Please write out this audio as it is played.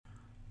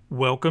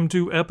Welcome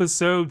to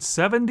episode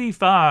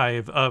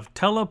 75 of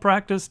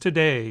Telepractice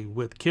Today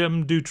with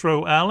Kim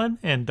Dutro Allen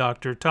and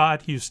Dr.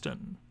 Todd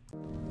Houston.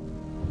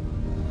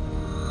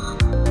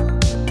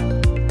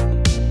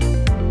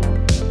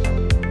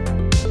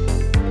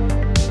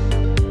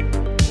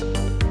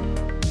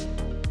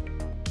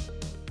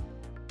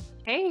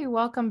 Hey,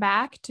 welcome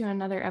back to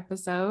another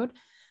episode.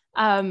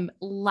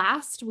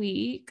 Last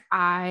week,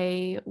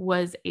 I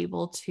was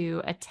able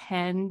to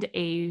attend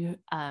a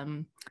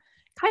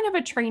kind of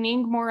a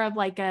training, more of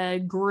like a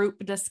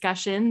group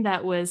discussion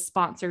that was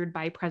sponsored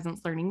by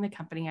Presence Learning, the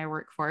company I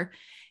work for.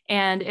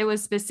 And it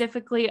was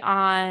specifically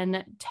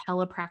on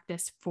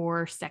telepractice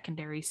for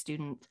secondary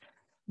students,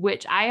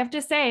 which I have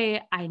to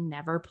say, I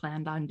never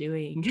planned on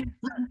doing.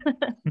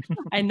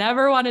 I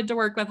never wanted to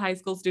work with high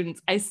school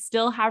students. I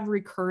still have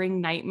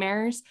recurring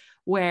nightmares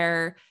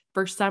where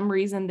for some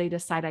reason they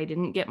decide I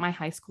didn't get my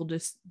high school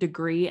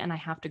degree and I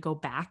have to go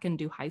back and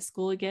do high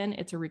school again.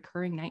 It's a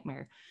recurring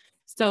nightmare.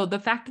 So the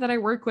fact that I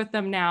work with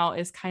them now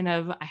is kind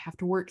of, I have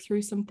to work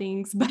through some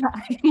things, but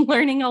I'm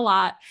learning a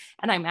lot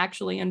and I'm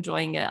actually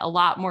enjoying it a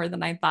lot more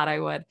than I thought I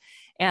would.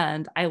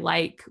 And I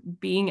like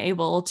being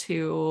able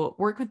to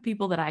work with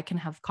people that I can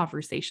have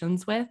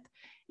conversations with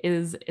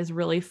is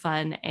really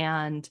fun.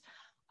 And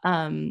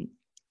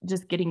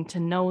just getting to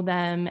know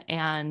them.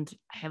 And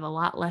I have a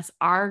lot less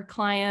R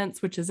clients,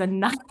 which is a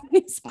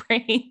nice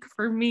break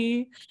for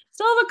me.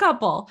 Still have a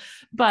couple,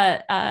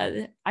 but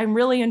I'm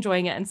really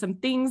enjoying it. And some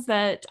things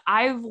that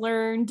I've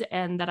learned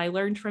and that I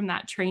learned from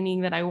that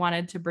training that I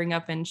wanted to bring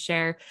up and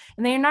share.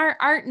 And they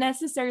aren't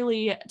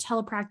necessarily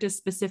telepractice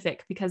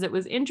specific, because it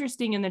was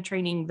interesting in the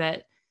training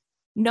that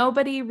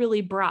nobody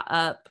really brought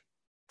up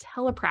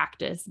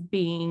telepractice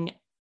being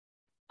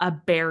a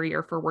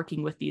barrier for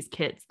working with these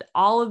kids.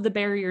 All of the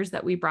barriers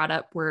that we brought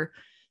up were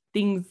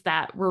things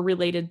that were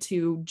related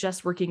to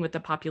just working with the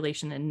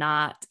population and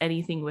not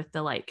anything with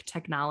the like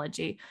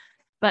technology.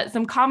 But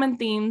some common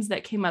themes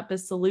that came up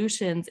as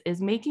solutions is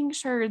making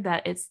sure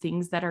that it's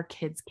things that our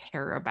kids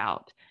care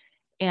about.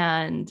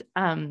 And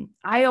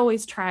I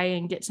always try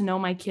and get to know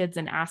my kids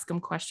and ask them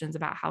questions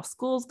about how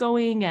school's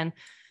going. And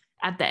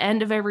at the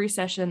end of every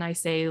session, I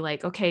say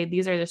like, okay,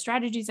 these are the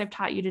strategies I've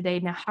taught you today.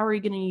 Now, how are you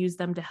going to use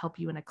them to help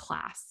you in a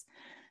class?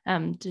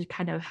 To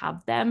kind of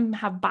have them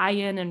have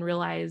buy-in and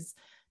realize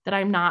that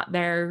I'm not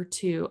there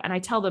to, and I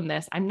tell them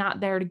this, I'm not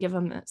there to give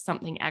them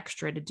something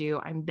extra to do.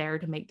 I'm there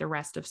to make the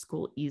rest of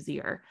school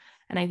easier.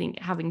 And I think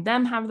having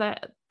them have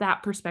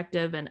that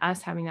perspective and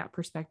us having that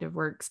perspective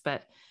works.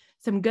 But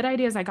some good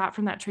ideas I got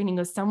from that training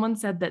was someone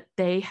said that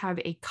they have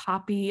a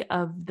copy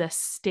of the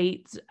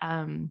state's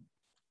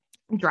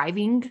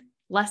driving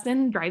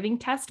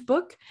test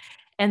book,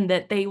 and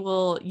that they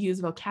will use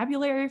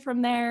vocabulary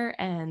from there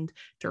and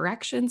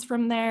directions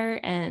from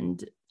there.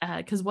 And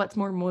because what's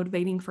more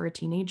motivating for a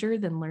teenager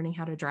than learning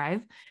how to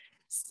drive?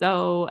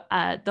 So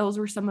those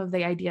were some of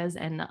the ideas.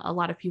 And a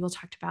lot of people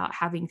talked about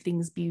having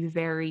things be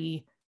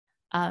very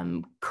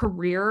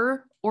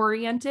career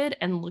oriented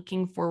and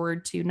looking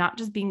forward to not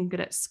just being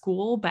good at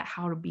school, but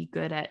how to be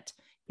good at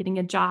getting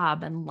a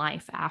job and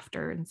life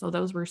after. And so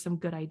those were some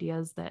good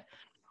ideas that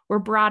were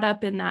brought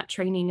up in that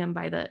training and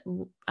by the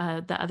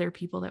other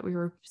people that we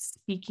were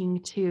speaking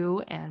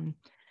to, and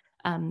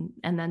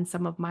then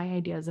some of my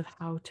ideas of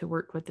how to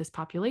work with this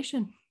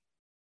population.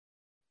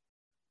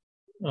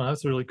 Oh,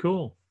 that's really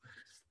cool.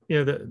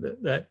 You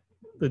know,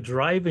 the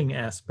driving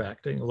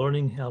aspect and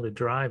learning how to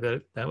drive,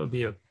 that would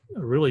be a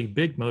really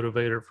big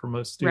motivator for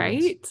most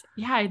students. Right?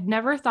 Yeah, I'd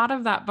never thought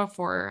of that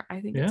before.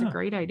 I think it's a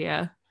great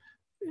idea.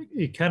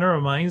 It kind of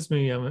reminds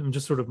me, I'm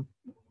just sort of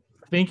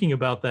thinking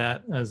about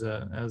that as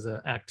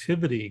a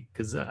activity,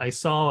 because I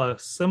saw a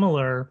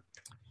similar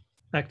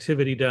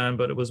activity done,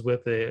 but it was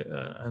with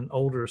an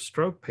older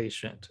stroke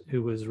patient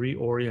who was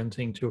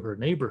reorienting to her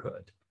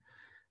neighborhood,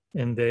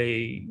 and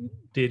they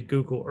did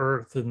Google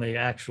Earth, and they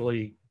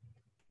actually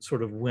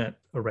sort of went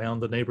around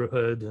the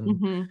neighborhood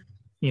and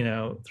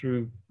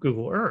through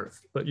Google Earth.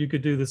 But you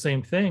could do the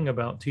same thing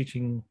about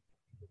teaching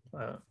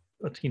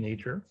a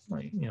teenager,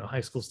 like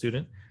high school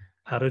student,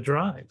 how to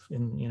drive,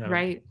 and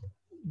right.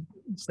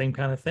 Same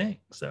kind of thing.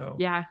 So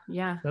yeah,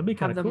 that'd be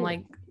kind of them cool.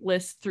 like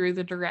list through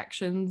the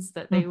directions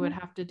that they would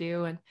have to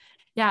do.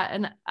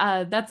 And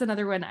that's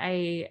another one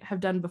I have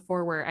done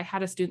before, where I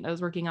had a student that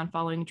was working on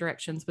following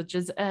directions, which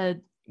is a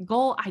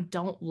goal I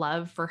don't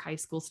love for high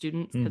school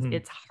students because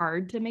it's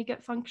hard to make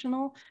it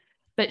functional.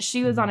 But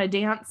she was on a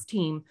dance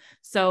team.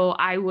 So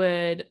I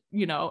would,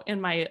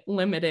 in my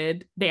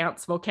limited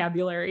dance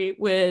vocabulary,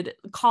 would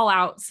call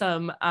out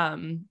some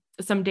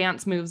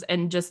dance moves,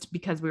 and just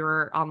because we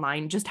were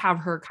online, just have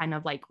her kind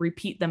of like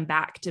repeat them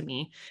back to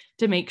me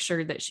to make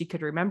sure that she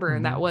could remember.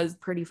 And that was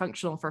pretty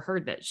functional for her,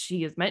 that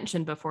she has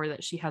mentioned before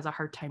that she has a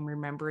hard time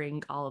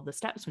remembering all of the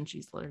steps when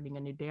she's learning a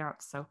new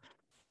dance. So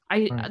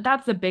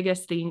that's the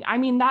biggest thing. I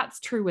mean, that's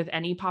true with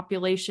any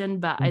population,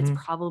 but it's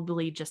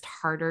probably just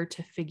harder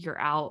to figure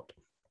out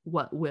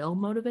what will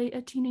motivate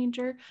a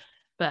teenager.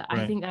 But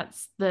I think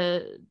that's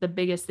the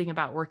biggest thing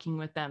about working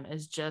with them,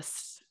 is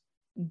just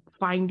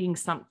finding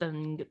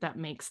something that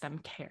makes them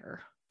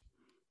care.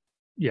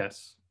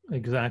 Yes,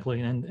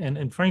 exactly.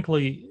 And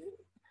frankly,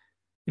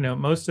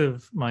 most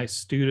of my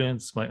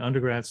students, my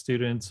undergrad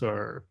students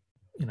are,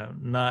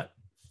 not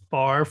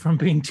far from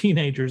being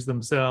teenagers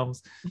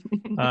themselves.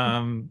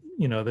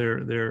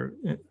 They're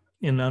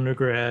in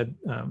undergrad.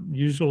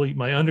 Usually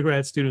my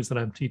undergrad students that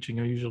I'm teaching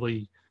are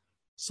usually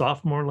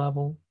sophomore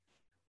level.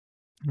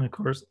 And of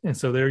course, and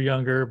so they're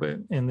younger,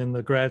 and then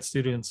the grad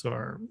students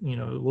are, a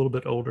little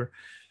bit older.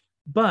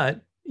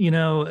 But,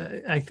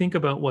 I think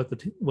about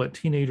what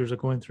teenagers are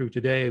going through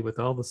today with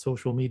all the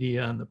social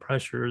media and the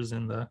pressures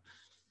and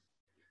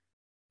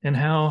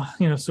how,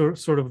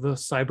 sort of the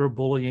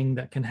cyberbullying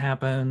that can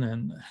happen.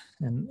 And,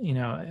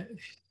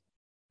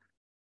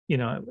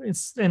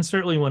 it's, and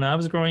certainly when I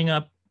was growing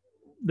up,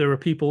 there were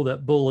people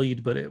that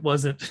bullied, but it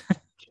wasn't,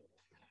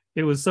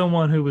 it was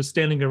someone who was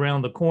standing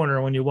around the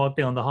corner when you walk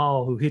down the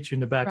hall who hit you in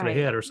the back of the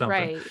head or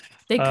something. Right.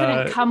 They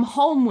couldn't come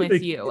home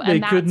with you.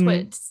 And that's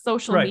what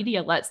social right.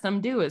 media lets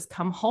them do, is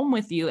come home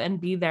with you and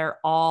be there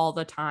all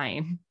the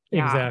time.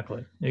 Yeah.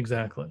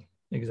 Exactly.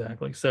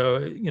 So,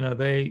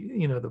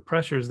 the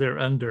pressures they're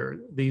under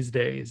these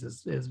days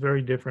is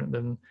very different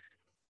than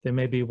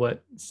maybe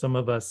what some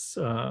of us,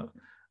 a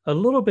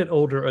little bit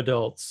older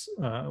adults,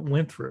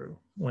 went through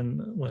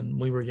when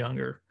we were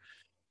younger.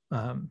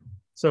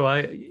 So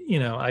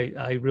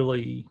I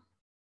really,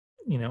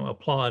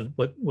 applaud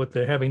what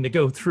they're having to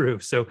go through.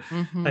 So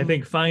I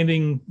think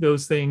finding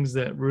those things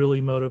that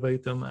really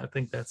motivate them, I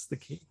think that's the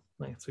key.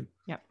 It's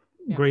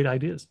great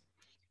ideas.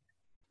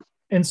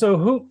 And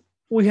so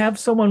we have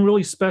someone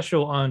really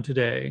special on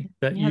today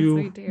that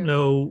you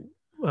know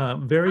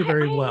very,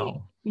 very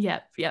well.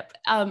 Yep.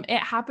 It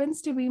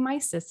happens to be my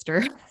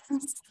sister.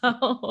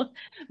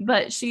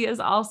 But she is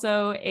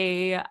also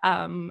a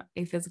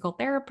physical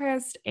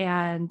therapist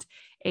and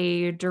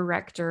a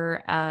director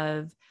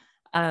of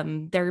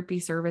therapy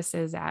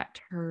services at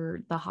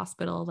the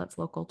hospital that's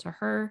local to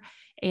her.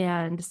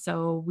 And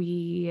so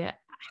we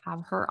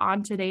have her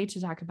on today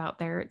to talk about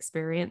their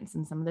experience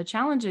and some of the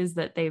challenges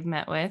that they've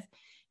met with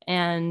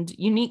and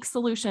unique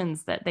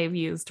solutions that they've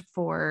used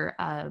for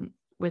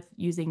with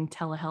using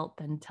telehealth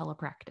and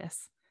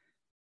telepractice.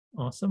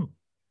 Awesome.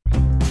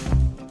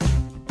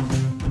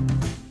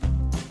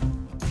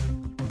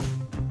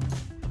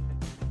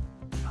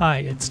 Hi,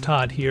 it's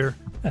Todd here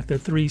at the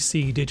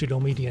 3C Digital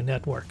Media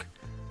Network.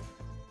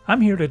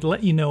 I'm here to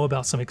let you know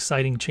about some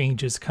exciting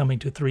changes coming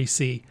to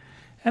 3C,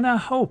 and I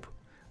hope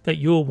that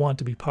you'll want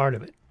to be part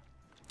of it.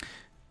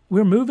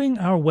 We're moving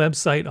our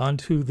website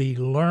onto the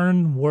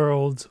Learn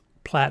Worlds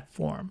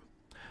platform.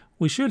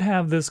 We should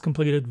have this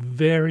completed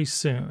very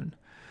soon.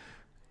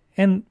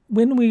 And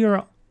when we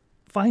are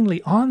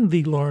finally on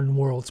the Learn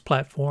Worlds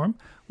platform,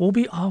 we'll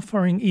be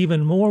offering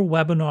even more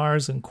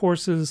webinars and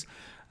courses,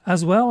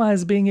 as well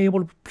as being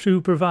able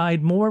to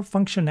provide more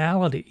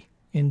functionality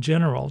in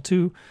general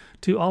to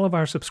all of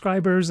our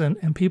subscribers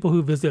and people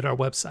who visit our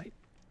website.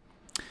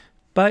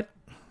 But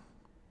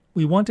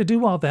we want to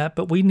do all that,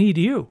 but we need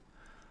you.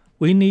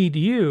 We need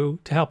you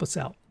to help us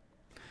out.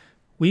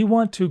 We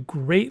want to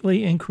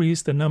greatly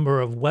increase the number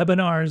of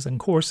webinars and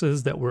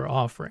courses that we're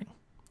offering.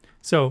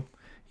 So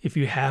if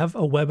you have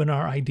a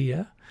webinar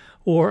idea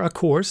or a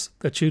course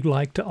that you'd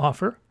like to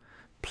offer,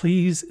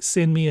 please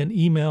send me an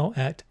email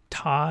at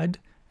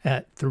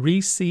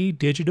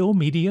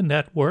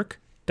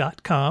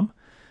todd@3cdigitalmedianetwork.com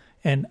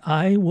and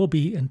I will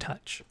be in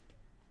touch.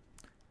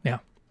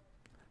 Now,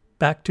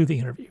 back to the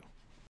interview.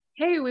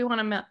 Hey, we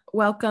want to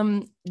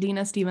welcome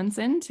Dina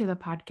Stevenson to the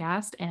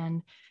podcast.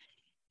 And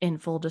in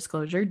full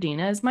disclosure,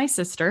 Dina is my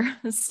sister.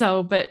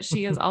 But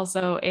she is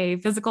also a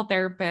physical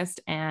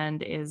therapist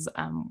and is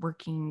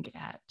working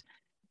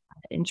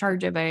in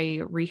charge of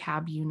a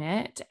rehab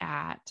unit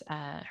at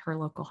her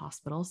local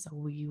hospital. So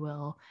we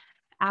will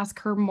ask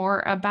her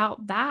more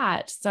about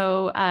that.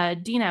 So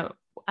Dina,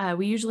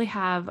 we usually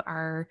have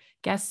our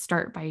guests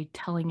start by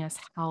telling us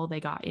how they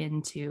got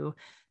into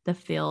the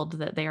field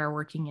that they are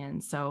working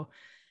in. So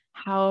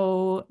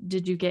how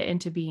did you get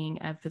into being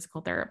a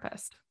physical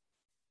therapist?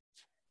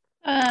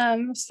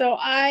 So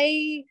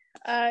I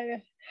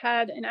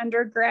had an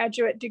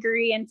undergraduate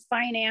degree in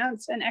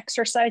finance and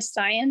exercise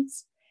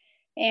science,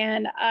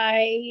 and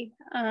I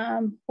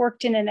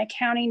worked in an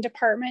accounting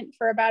department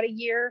for about a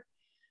year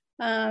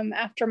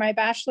after my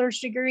bachelor's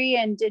degree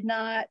and did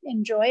not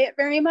enjoy it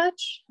very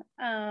much.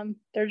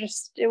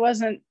 It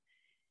wasn't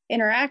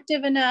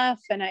interactive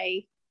enough, and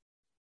I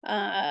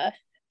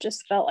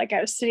just felt like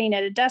I was sitting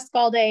at a desk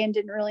all day and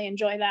didn't really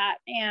enjoy that.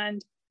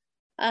 And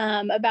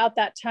about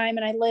that time,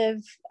 and I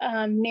live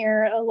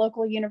near a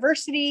local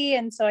university,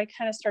 and so I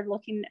kind of started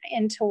looking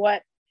into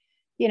what,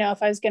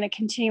 if I was going to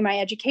continue my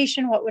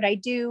education, what would I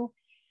do?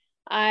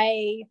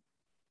 I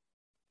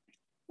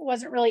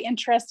wasn't really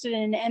interested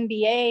in an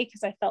MBA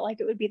because I felt like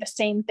it would be the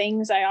same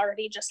things I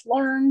already just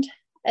learned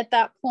at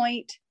that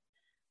point,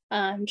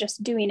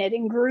 just doing it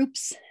in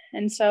groups.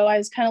 And so I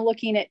was kind of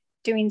looking at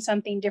doing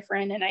something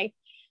different, and I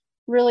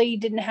really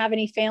didn't have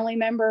any family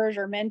members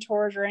or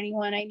mentors or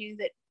anyone I knew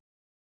that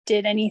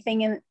did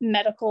anything in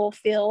medical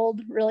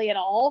field really at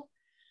all.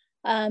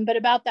 But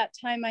about that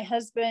time, my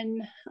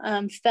husband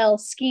fell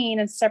skiing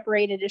and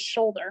separated his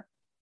shoulder.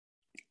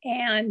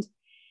 And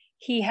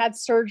he had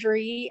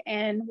surgery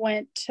and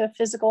went to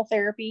physical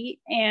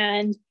therapy.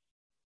 And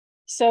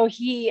so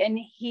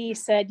he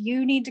said,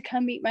 you need to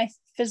come meet my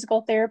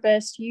physical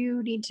therapist.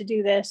 You need to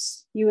do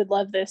this. You would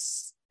love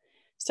this.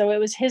 So it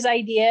was his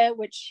idea,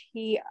 which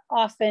he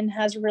often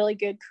has really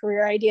good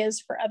career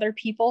ideas for other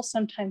people,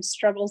 sometimes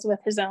struggles with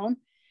his own.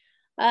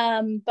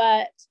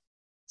 But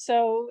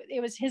so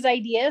it was his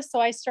idea. So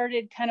I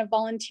started kind of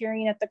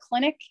volunteering at the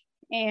clinic,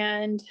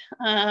 and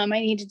I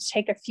needed to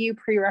take a few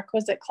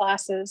prerequisite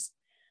classes,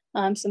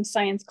 some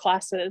science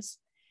classes,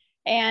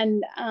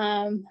 and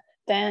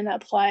then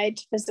applied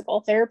to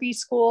physical therapy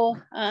school.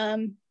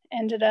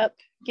 Ended up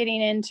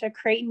getting into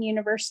Creighton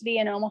University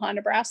in Omaha,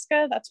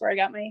 Nebraska. That's where I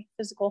got my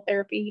physical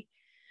therapy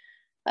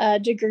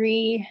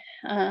degree.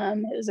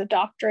 It was a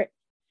doctorate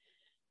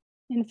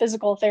in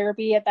physical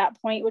therapy at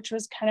that point, which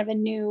was kind of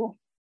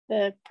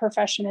the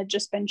profession had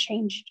just been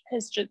changed,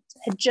 had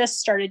just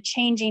started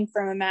changing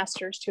from a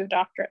master's to a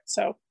doctorate.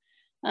 So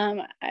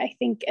I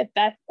think at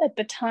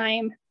the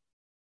time,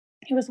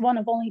 it was one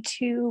of only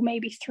 2,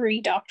 maybe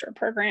 3 doctorate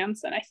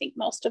programs. And I think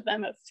most of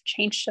them have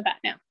changed to that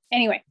now.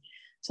 Anyway,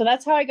 so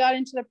that's how I got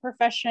into the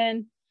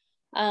profession.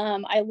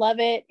 I love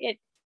it. It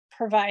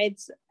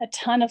provides a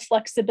ton of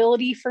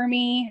flexibility for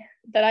me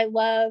that I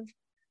love,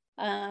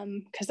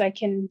 because I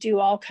can do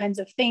all kinds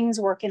of things,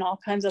 work in all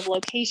kinds of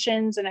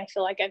locations. And I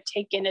feel like I've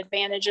taken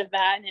advantage of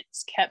that, and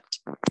it's kept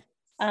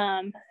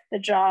the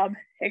job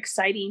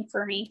exciting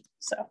for me.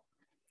 So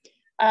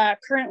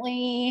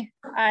currently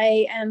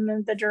I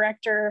am the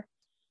director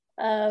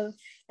of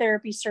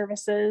therapy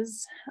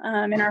services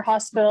in our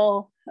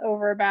hospital,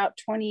 over about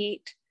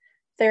 28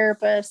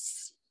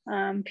 therapists,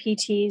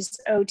 PTs,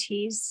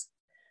 OTs,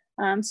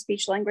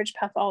 speech language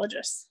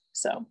pathologists.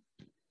 So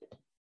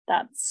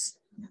that's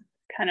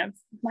kind of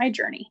my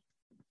journey.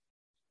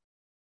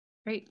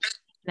 Great.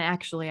 And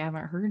actually, I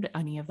haven't heard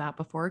any of that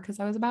before because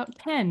I was about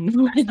 10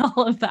 when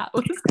all of that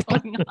was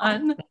going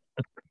on.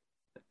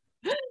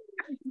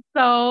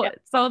 So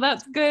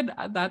that's good.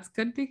 That's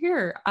good to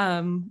hear.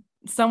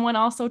 Someone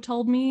also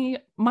told me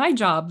my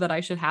job that I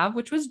should have,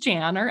 which was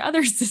Jan, our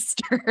other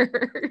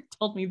sister,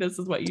 told me this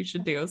is what you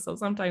should do. So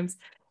sometimes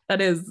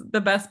that is the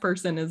best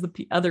person is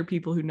the other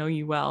people who know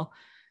you well.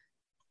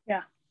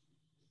 Yeah.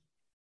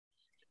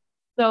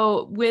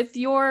 So with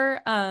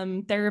your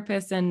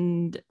therapist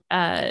and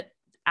at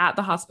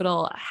the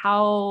hospital,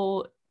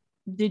 how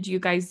did you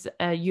guys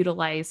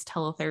utilize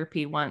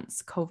teletherapy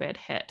once COVID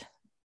hit?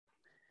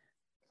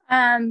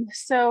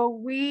 So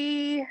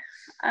we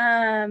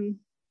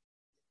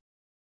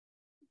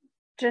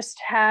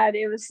just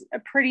it was a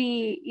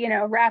pretty,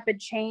 rapid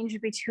change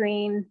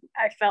between,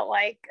 I felt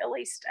like, at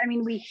least, I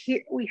mean,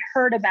 we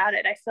heard about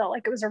it. I felt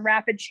like it was a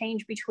rapid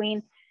change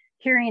between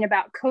hearing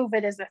about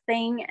COVID as a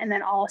thing and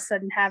then all of a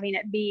sudden having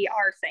it be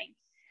our thing.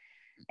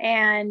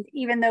 And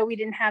even though we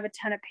didn't have a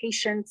ton of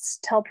patients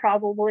till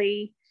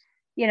probably,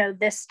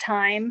 this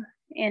time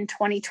in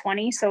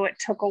 2020, so it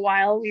took a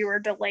while, we were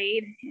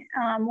delayed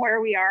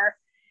where we are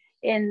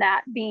in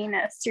that being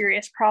a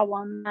serious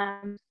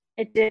problem.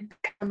 It did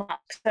come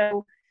up.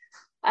 So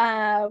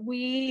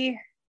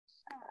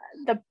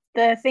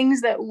the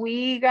things that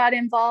we got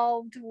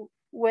involved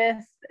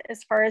with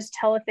as far as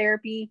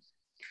teletherapy,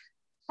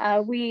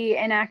 we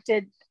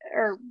enacted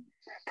or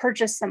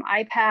purchased some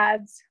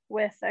iPads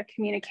with a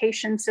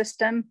communication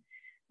system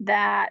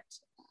that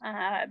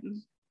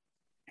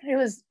it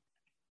was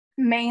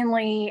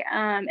mainly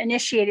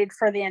initiated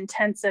for the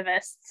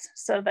intensivists,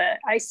 so the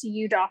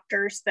ICU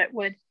doctors that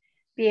would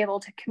be able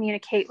to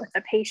communicate with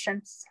the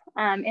patients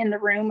in the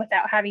room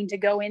without having to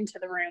go into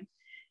the room.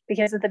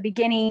 Because at the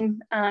beginning,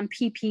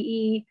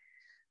 PPE,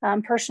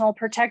 personal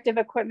protective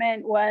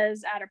equipment,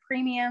 was at a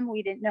premium.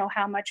 We didn't know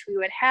how much we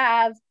would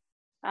have.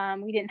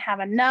 We didn't have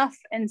enough.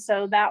 And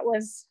so that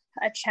was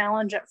a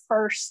challenge at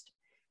first.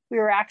 We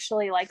were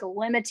actually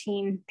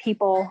limiting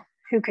people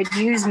who could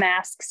use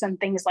masks and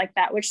things like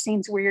that, which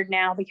seems weird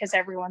now because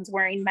everyone's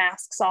wearing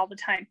masks all the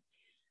time.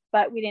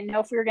 But we didn't know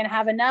if we were going to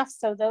have enough.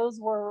 So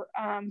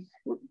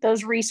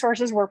those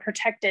resources were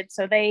protected.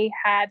 So they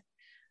had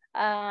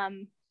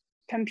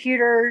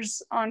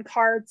computers on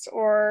carts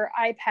or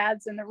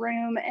iPads in the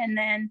room, and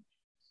then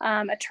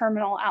a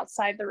terminal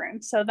outside the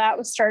room. So that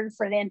was started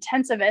for the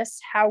intensivists.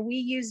 How we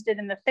used it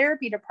in the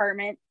therapy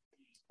department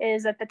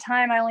is, at the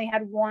time I only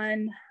had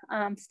one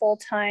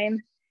full-time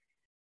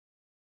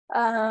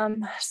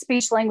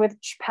speech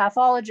language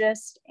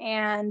pathologist,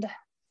 and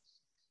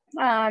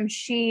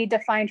she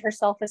defined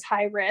herself as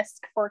high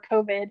risk for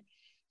COVID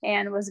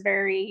and was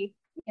very,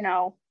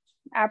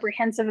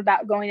 apprehensive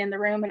about going in the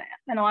room.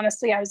 And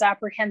honestly, I was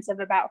apprehensive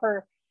about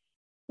her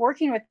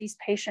working with these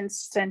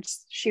patients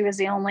since she was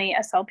the only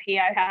SLP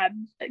I had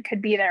that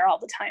could be there all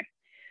the time.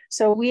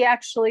 So we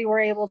actually were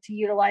able to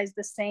utilize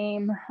the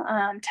same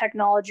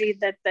technology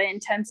that the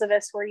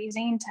intensivists were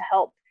using to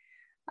help.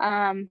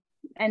 And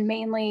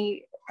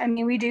mainly,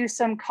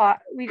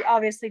 we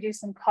obviously do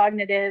some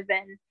cognitive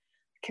and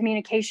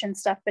communication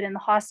stuff, but in the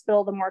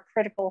hospital, the more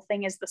critical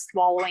thing is the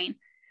swallowing.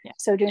 Yeah.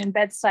 So doing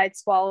bedside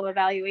swallow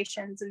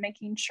evaluations and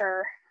making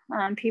sure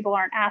people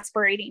aren't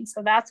aspirating.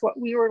 So that's what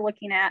we were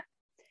looking at.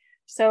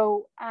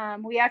 So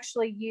we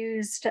actually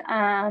used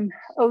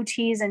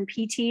OTs and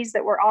PTs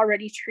that were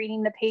already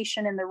treating the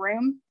patient in the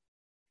room,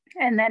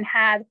 and then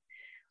had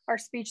our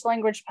speech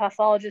language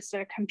pathologist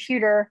at a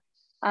computer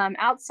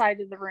outside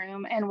of the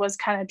room, and was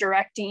kind of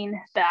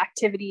directing the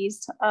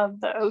activities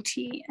of the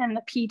OT and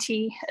the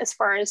PT as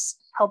far as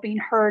helping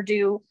her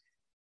do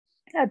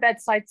a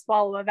bedside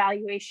swallow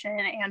evaluation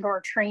and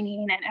or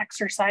training and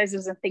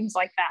exercises and things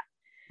like that.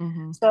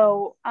 Mm-hmm.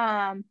 So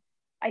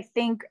I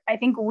think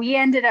we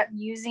ended up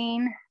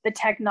using the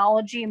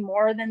technology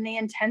more than the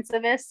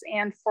intensivists,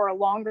 and for a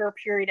longer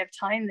period of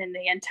time than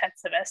the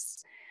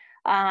intensivists.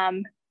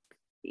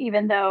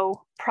 Even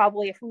though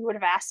probably if we would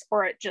have asked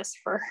for it just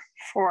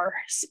for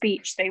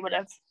speech, they would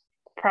have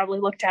probably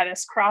looked at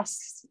us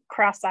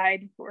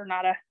cross-eyed. We're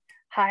not a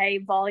high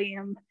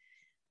volume,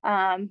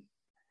 high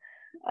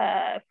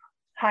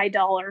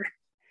dollar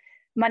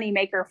money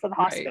maker for the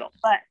hospital,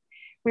 but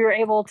we were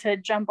able to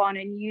jump on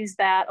and use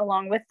that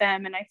along with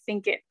them. And I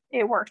think it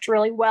worked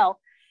really well.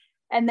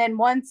 And then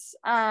once,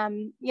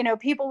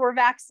 people were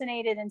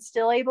vaccinated and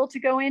still able to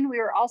go in,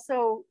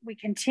 we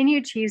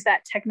continued to use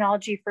that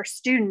technology for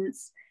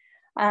students.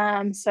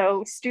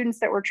 So students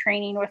that were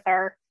training with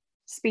our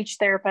speech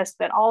therapists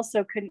that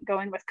also couldn't go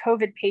in with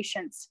COVID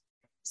patients.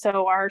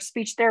 So our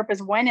speech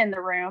therapist went in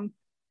the room,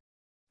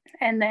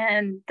 and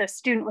then the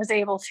student was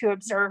able to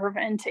observe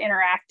and to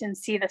interact and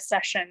see the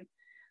session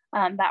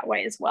that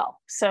way as well.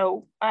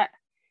 So I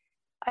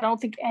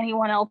don't think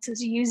anyone else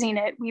is using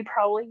it. We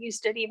probably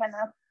used it even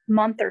a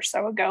month or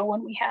so ago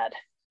when we had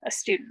a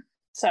student.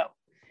 So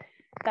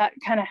that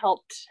kind of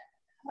helped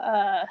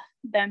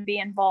them be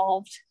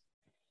involved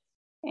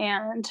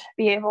and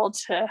be able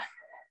to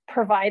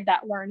provide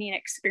that learning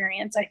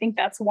experience. I think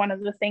that's one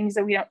of the things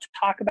that we don't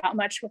talk about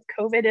much with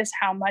COVID, is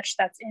how much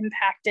that's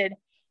impacted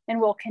and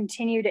will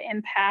continue to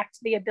impact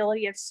the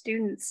ability of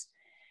students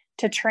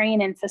to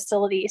train in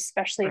facilities,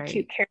 especially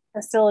acute care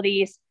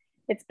facilities.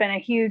 It's been a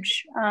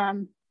huge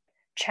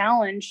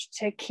challenge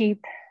to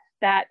keep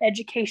that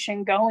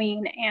education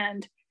going,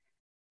 and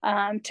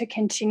to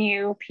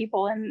continue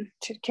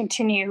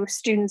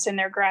students in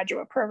their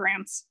graduate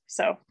programs.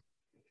 So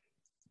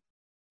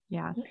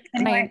yeah.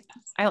 Anyway.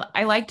 And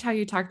I liked how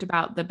you talked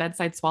about the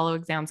bedside swallow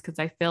exams, because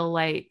I feel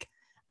like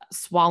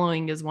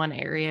swallowing is one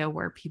area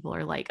where people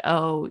are like,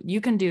 oh, you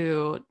can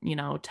do,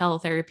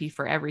 teletherapy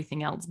for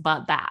everything else,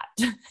 but that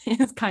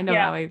is kind of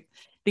how I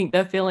think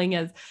the feeling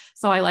is.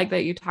 So I like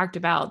that you talked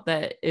about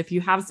that if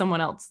you have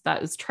someone else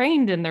that is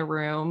trained in the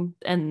room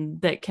and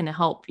that can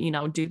help,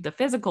 do the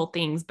physical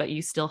things, but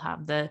you still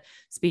have the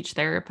speech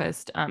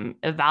therapist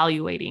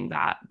evaluating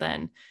that,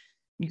 then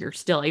you're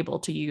still able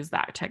to use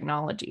that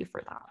technology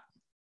for that.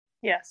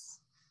 Yes.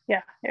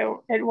 Yeah,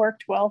 it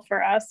worked well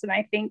for us. And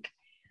I think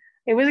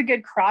it was a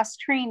good cross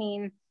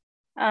training,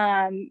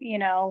 for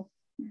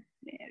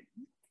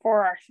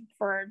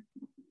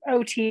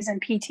OTs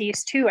and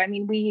PTs too. I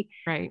mean, we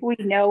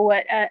know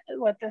what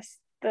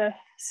the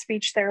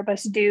speech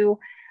therapists do,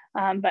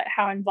 but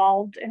how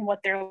involved in what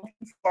they're looking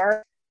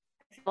for,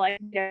 I feel like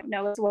they don't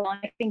know as well.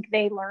 And I think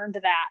they learned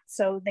that,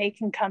 so they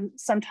can come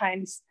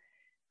sometimes,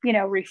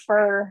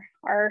 refer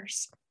our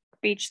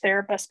speech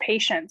therapist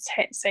patients,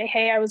 say,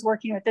 hey, I was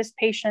working with this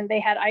patient,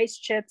 they had ice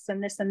chips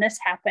and this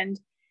happened,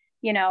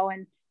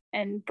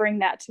 and bring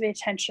that to the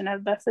attention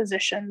of the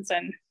physicians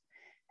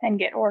and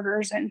get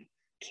orders and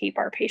keep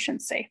our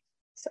patients safe.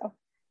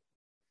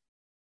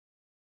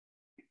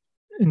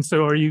 And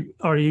so are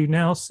you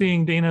now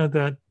seeing, Dana,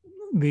 that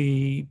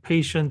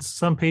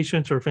some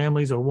patients or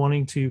families are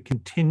wanting to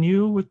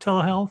continue with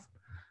telehealth,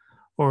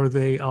 or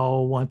they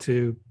all want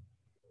to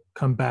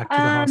come back to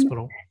the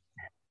hospital?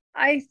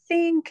 I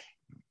think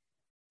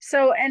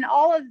so. And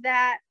all of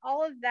that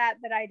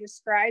I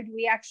described,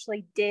 we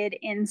actually did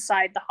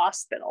inside the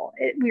hospital.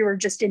 We were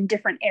just in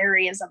different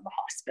areas of the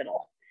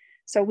hospital.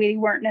 So we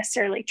weren't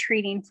necessarily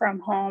treating from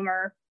home,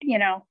 or,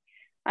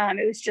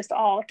 it was just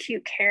all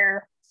acute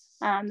care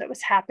that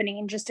was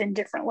happening just in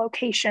different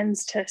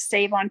locations to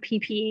save on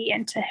PPE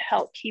and to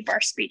help keep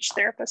our speech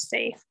therapists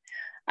safe.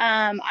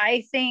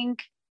 I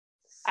think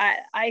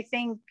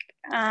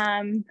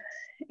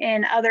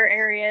in other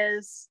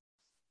areas,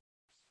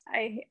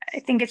 I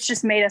think it's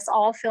just made us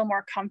all feel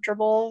more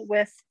comfortable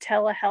with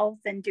telehealth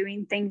and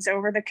doing things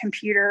over the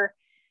computer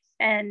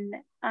and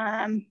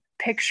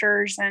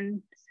pictures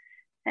and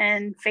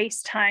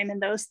FaceTime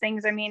and those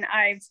things. I mean,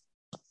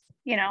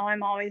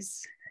 I'm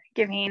always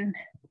giving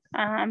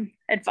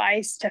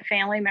advice to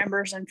family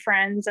members and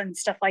friends and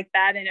stuff like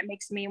that. And it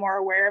makes me more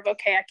aware of,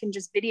 okay, I can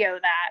just video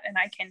that and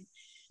I can,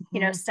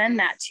 send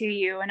that to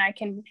you, and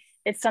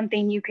it's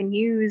something you can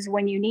use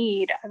when you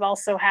need. I've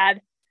also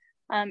had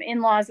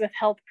in-laws with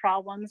health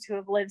problems who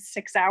have lived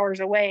 6 hours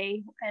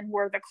away and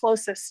were the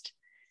closest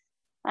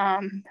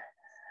of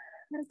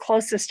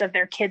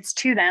their kids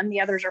to them.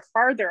 The others are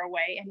farther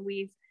away, and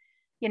we've,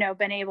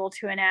 been able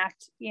to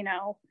enact,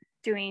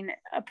 doing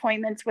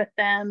appointments with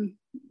them,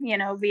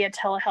 via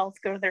telehealth,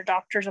 go to their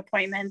doctor's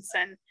appointments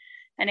and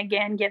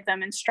again, give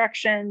them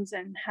instructions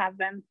and have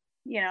them,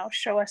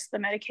 show us the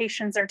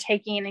medications they're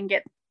taking and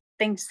get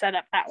things set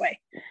up that way.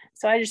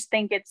 So I just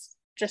think it's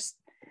just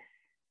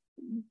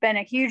been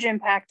a huge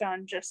impact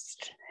on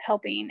just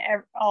helping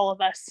all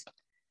of us,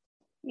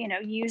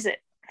 use it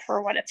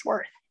for what it's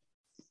worth.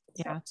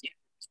 Yeah.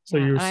 So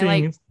you're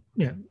seeing,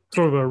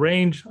 sort of a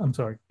range. I'm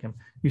sorry, Kim.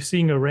 You're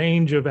seeing a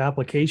range of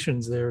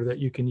applications there that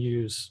you can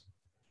use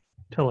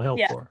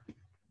telehealth for.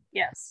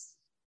 Yes,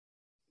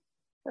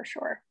 for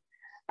sure.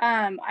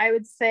 I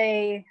would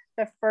say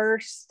the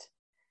first,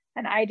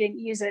 and I didn't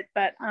use it,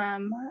 but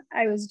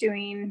I was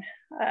doing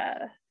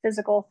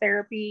physical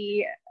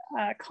therapy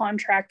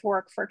contract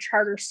work for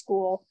charter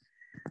school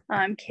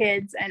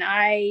kids, and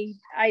I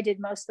did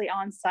mostly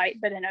on site,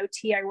 but an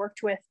OT I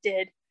worked with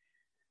did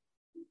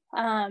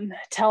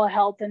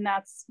telehealth, and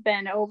that's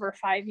been over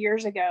 5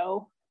 years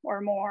ago or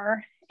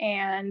more.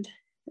 And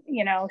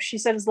she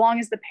said as long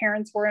as the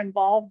parents were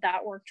involved,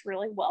 that worked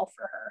really well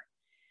for her.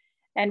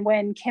 And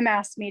when Kim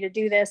asked me to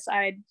do this,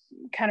 I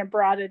kind of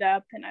brought it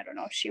up, and I don't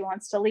know if she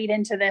wants to lead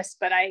into this,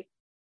 but I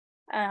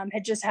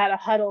had just had a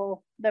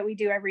huddle that we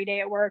do every day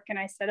at work. And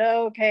I said,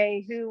 oh,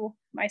 okay,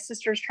 my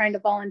sister's trying to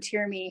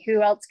volunteer me.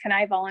 Who else can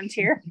I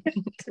volunteer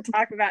to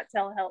talk about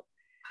telehealth?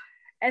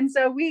 And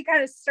so we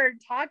kind of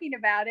started talking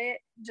about it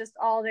just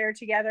all there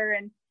together.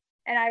 And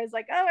I was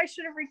like, oh, I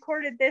should have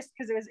recorded this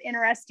because it was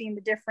interesting,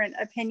 the different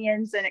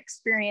opinions and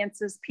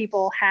experiences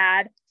people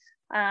had.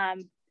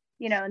 And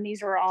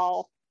these were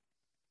all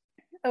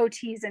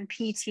OTs and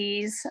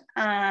PTs.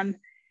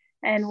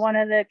 And one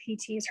of the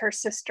PTs, her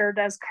sister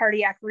does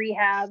cardiac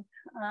rehab,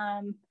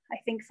 I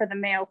think for the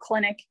Mayo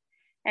Clinic.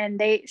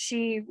 And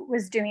she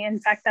was doing, in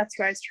fact, that's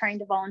who I was trying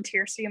to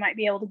volunteer. So you might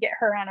be able to get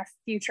her on a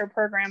future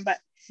program, but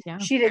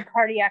she did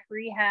cardiac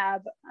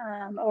rehab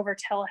over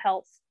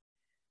telehealth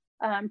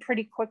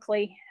pretty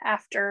quickly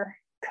after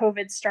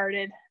COVID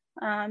started.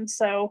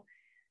 So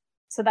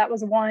that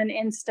was one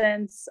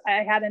instance.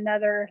 I had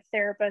another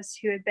therapist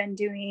who had been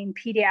doing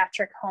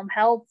pediatric home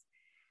health,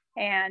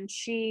 and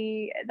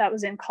that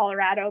was in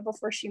Colorado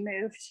before she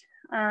moved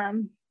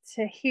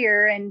to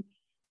here. And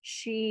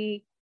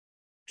she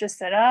just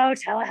said, oh,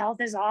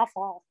 telehealth is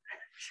awful.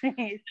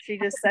 She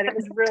just said it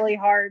was really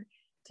hard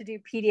to do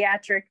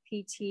pediatric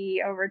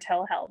PT over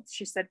telehealth.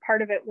 She said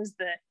part of it was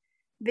the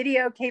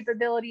video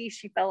capability.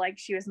 She felt like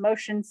she was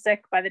motion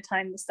sick by the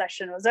time the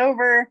session was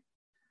over,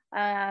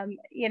 and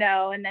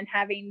then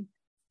having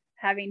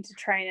to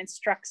try and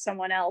instruct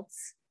someone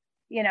else.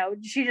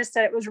 She just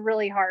said it was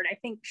really hard. I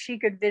think she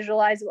could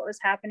visualize what was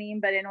happening,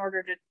 but in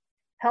order to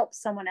help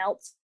someone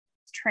else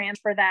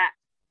transfer that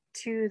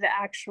to the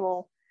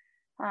actual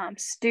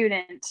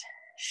student,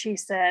 she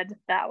said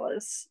that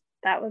was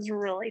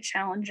really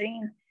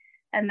challenging.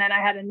 And then I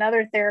had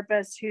another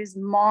therapist whose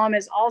mom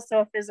is also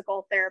a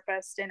physical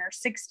therapist in her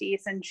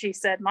 60s. And she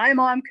said, my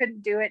mom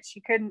couldn't do it. She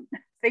couldn't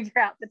figure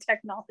out the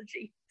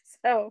technology.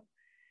 So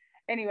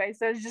anyway,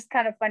 so it's just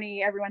kind of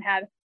funny. Everyone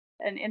had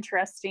an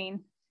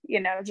interesting,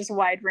 just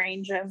wide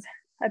range of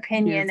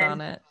opinion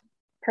and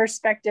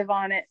perspective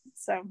on it.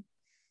 So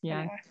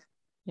anyway.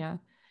 Yeah.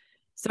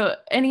 So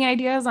any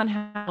ideas on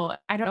how,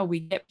 I don't know,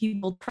 we get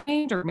people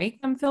trained or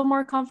make them feel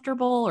more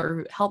comfortable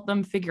or help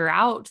them figure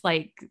out,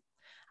 like,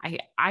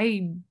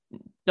 I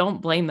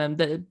don't blame them.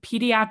 The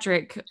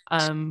pediatric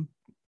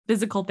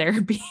physical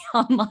therapy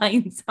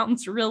online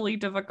sounds really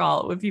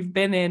difficult if you've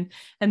been in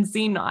and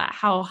seen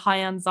how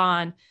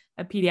hands-on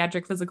a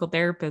pediatric physical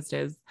therapist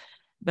is.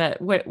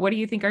 But what do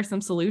you think are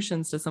some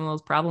solutions to some of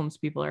those problems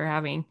people are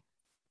having?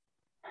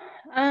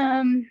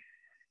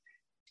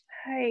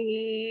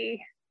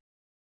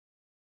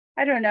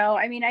 I don't know.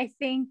 I mean, I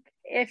think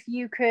if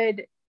you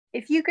could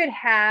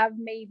have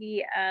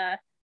maybe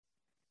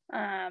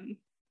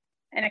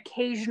an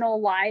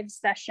occasional live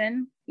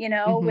session,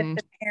 with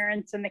the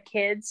parents and the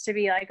kids to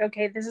be like,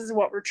 okay, this is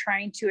what we're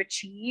trying to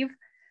achieve.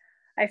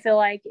 I feel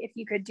like if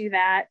you could do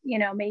that,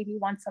 maybe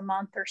once a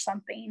month or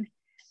something,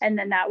 and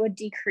then that would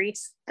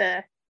decrease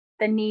the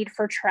need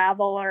for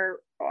travel or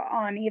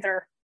on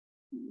either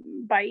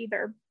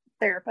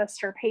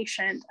therapist or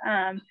patient,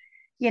 and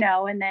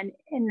then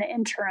in the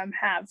interim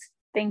have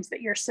things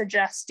that you're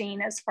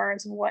suggesting as far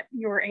as what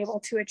you were able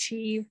to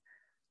achieve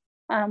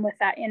with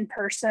that in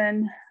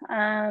person.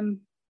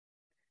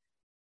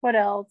 What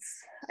else?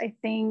 I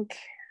think,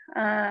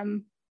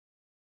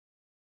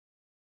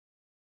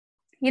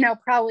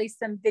 probably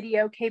some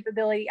video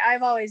capability.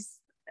 I've always,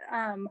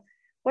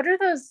 what are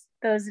those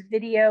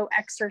video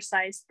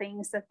exercise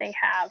things that they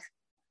have?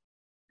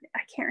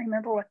 I can't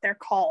remember what they're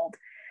called.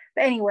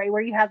 But anyway,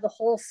 where you have the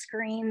whole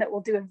screen that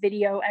will do a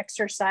video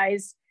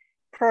exercise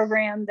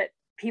program that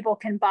people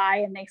can buy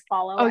and they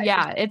follow. Oh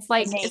yeah. It's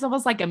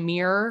almost like a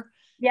mirror.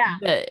 Yeah.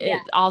 But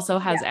it also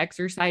has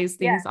exercise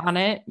things on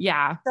it.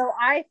 Yeah. So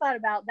I thought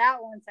about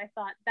that once. I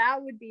thought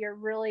that would be a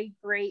really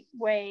great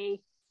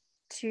way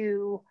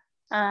to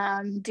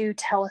do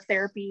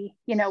teletherapy,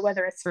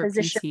 whether it's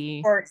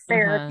physician PT or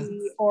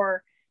therapy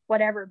or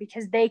whatever,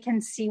 because they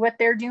can see what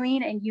they're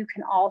doing and you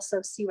can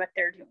also see what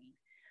they're doing.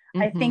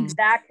 I think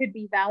that could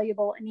be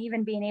valuable, and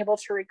even being able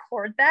to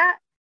record that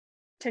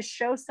to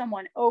show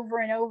someone over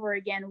and over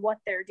again what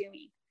they're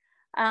doing.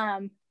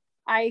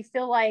 I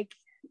feel like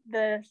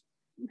kind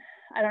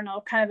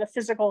of the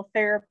physical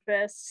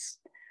therapist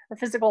or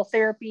physical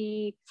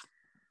therapy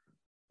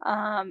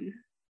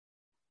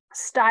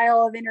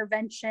style of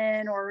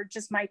intervention, or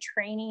just my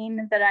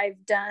training that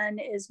I've done,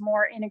 is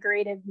more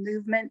integrative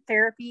movement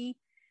therapy.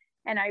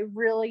 And I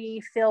really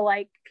feel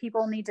like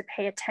people need to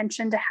pay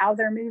attention to how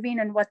they're moving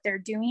and what they're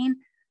doing,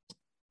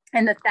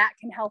 and that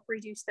can help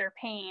reduce their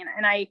pain.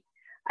 And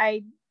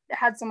I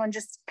had someone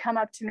just come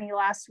up to me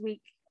last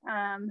week,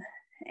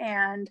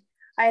 and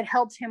I had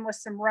helped him with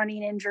some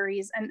running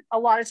injuries. And a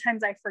lot of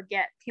times I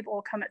forget. People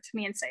will come up to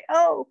me and say,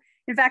 oh,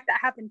 in fact,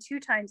 that happened 2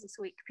 times this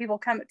week. People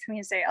come up to me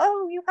and say,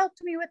 oh, you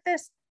helped me with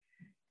this.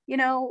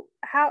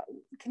 How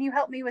can you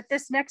help me with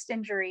this next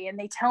injury? And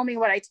they tell me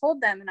what I told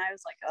them. And I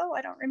was like, oh,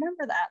 I don't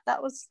remember that.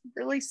 That was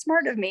really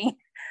smart of me.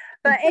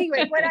 But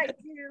anyway, what I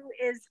do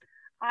is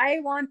I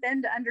want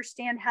them to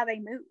understand how they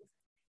move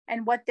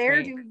and what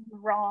they're doing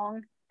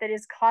wrong that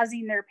is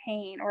causing their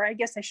pain. Or I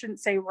guess I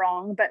shouldn't say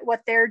wrong, but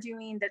what they're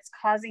doing that's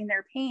causing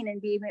their pain,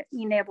 and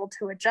being able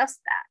to adjust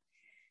that.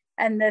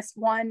 And this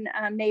one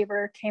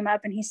neighbor came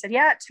up and he said,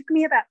 yeah, it took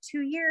me about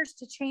 2 years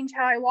to change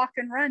how I walk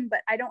and run,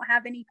 but I don't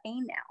have any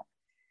pain now.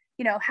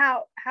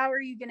 How are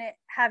you going to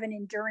have an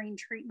enduring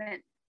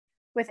treatment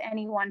with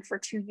anyone for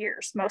 2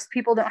 years? Most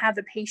people don't have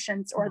the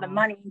patience or the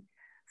money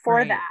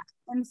for that.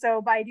 And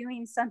so by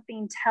doing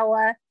something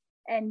tele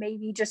and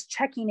maybe just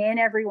checking in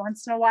every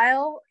once in a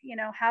while,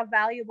 how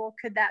valuable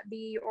could that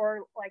be?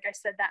 Or like I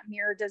said, that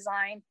mirror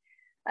design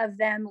of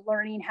them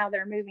learning how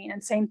they're moving.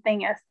 And same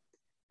thing, if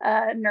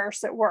a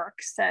nurse at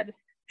work said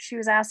she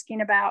was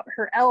asking about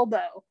her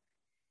elbow,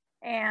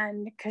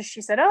 and because she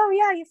said, oh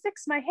yeah, you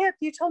fixed my hip,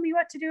 you told me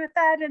what to do with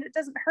that, and it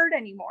doesn't hurt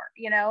anymore.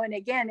 And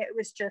again, it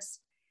was just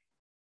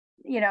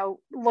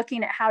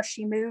looking at how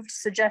she moved,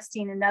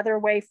 suggesting another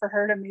way for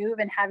her to move,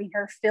 and having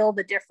her feel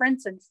the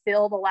difference and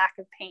feel the lack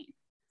of pain.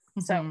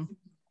 So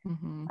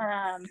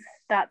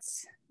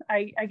that's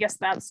I guess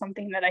that's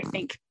something that I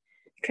think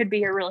could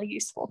be a really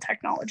useful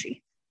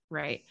technology.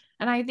 Right.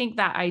 And I think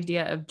that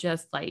idea of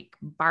just like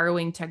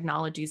borrowing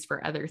technologies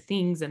for other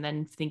things and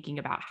then thinking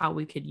about how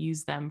we could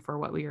use them for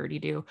what we already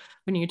do.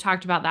 When you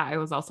talked about that, I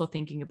was also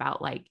thinking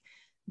about like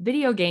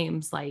video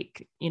games,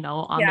 like, on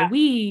the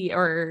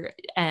Wii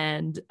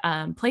and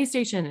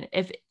PlayStation,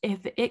 if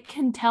it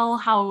can tell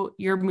how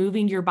you're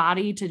moving your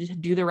body to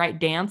do the right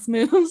dance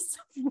moves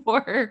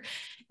for,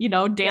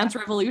 Dance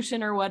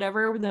Revolution or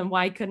whatever, then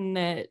why couldn't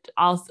it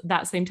also,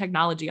 that same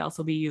technology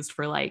also be used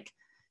for like,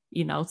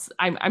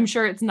 I'm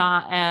sure it's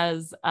not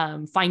as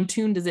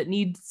fine-tuned as it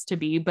needs to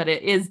be, but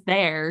it is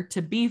there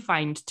to be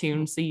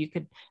fine-tuned. So you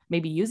could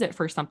maybe use it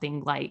for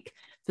something like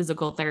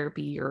physical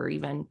therapy, or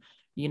even,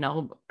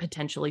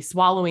 potentially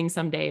swallowing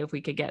someday, if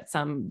we could get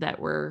some that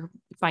were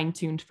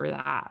fine-tuned for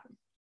that.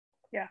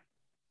 Yeah.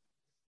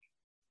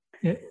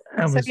 Yeah.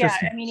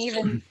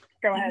 Even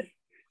go ahead.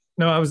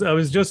 No, I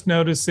was just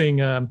noticing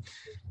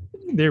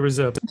there was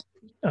a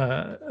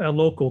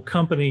local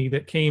company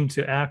that came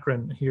to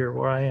Akron here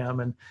where I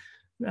am, and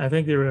I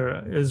think they were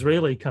an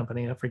Israeli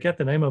company. I forget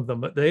the name of them,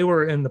 but they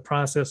were in the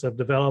process of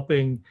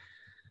developing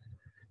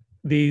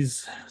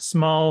these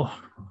small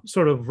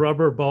sort of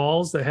rubber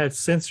balls that had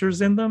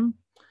sensors in them.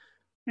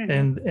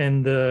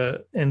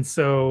 And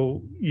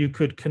so you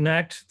could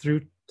connect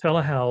through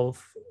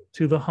telehealth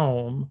to the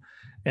home,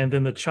 and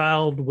then the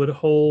child would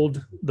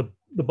hold the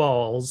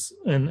balls,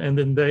 and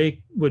then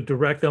they would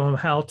direct them on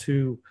how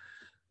to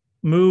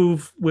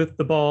move with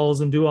the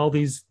balls and do all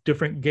these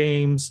different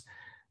games.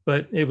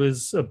 But it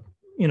was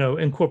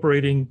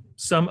incorporating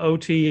some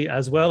OT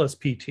as well as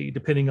PT,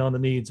 depending on the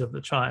needs of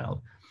the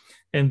child.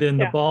 And then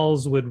the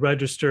balls would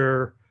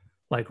register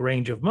like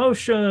range of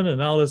motion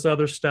and all this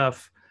other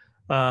stuff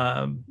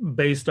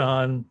based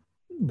on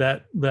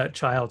that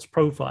child's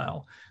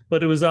profile.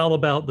 But it was all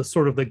about the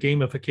sort of the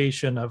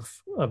gamification of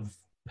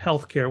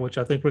healthcare, which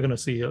I think we're going to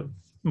see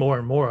more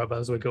and more of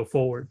as we go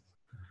forward.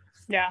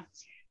 Yeah.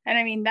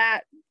 And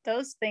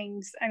those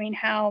things,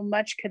 how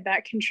much could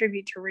that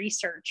contribute to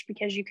research?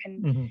 Because you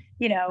can,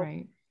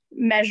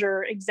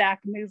 measure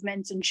exact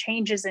movements and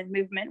changes in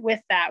movement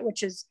with that, which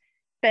has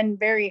been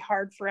very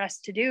hard for us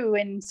to do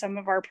in some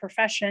of our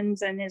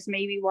professions, and is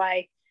maybe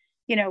why,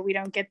 we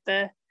don't get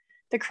the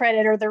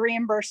credit or the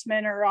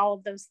reimbursement or all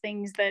of those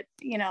things that,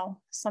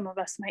 some of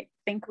us might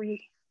think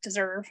we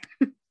deserve.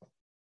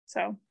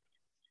 So.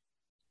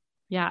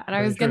 Yeah. And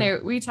I was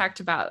we have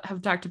talked about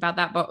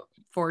that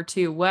before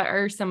too. What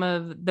are some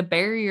of the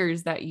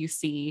barriers that you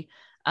see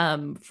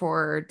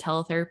for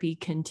teletherapy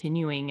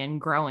continuing and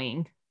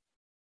growing?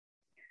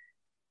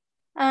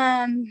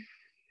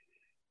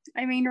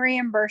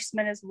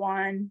 Reimbursement is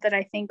one that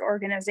I think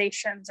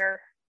organizations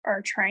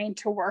are trying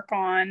to work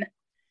on.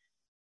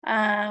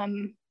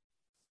 And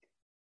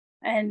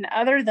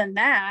other than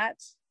that,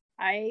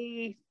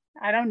 I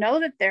don't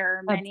know that there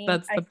are many.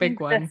 That's the big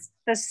one.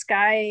 The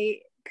sky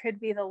could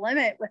be the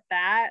limit with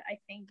that. I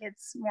think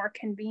it's more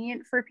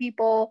convenient for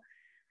people.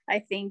 I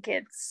think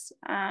it's,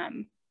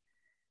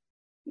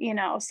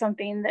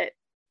 something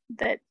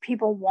that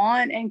people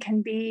want and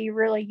can be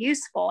really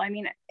useful. I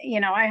mean,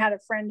 I had a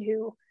friend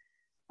who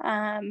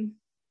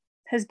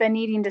has been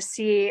needing to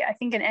see, I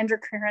think, an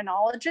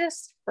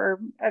endocrinologist for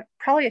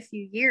probably a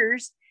few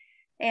years.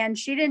 And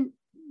she didn't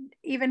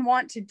even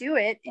want to do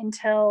it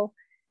until,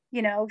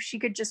 she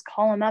could just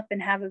call him up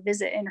and have a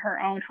visit in her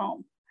own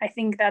home. I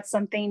think that's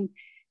something,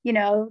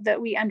 that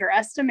we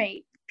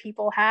underestimate.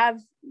 People have,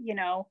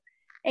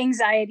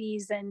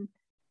 anxieties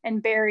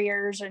and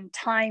barriers and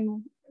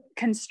time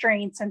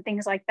constraints and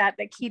things like that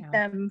keep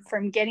them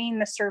from getting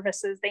the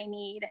services they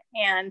need.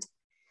 And,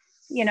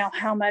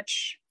 how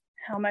much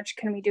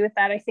can we do with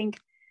that? I think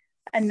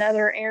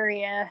another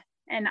area,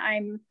 and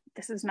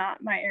this is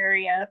not my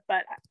area,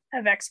 but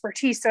of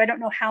expertise, so I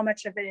don't know how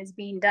much of it is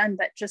being done,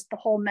 but just the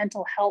whole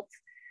mental health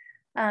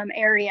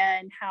area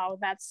and how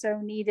that's so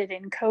needed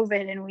in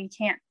COVID, and we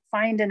can't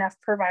find enough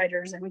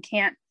providers and we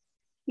can't,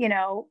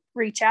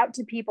 reach out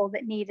to people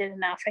that need it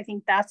enough. I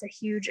think that's a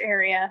huge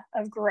area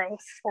of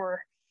growth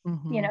for,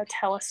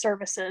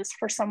 teleservices,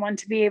 for someone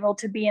to be able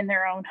to be in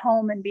their own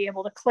home and be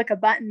able to click a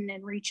button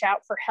and reach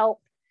out for help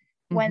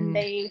when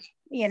they,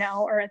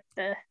 are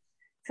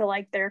feel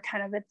like they're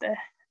kind of at the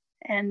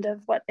end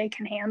of what they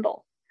can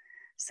handle.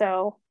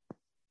 So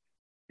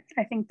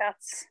I think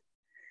that's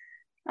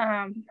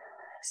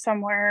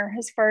somewhere.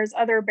 As far as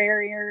other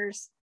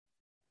barriers,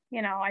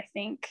 I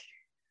think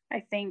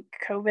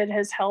COVID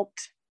has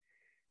helped,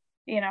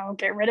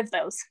 get rid of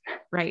those.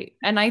 Right.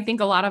 And I think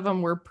a lot of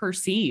them were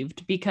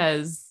perceived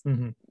because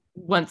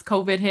once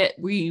COVID hit,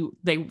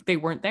 they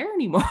weren't there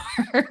anymore.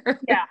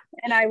 Yeah.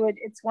 And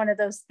it's one of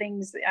those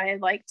things that I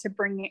like to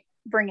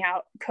bring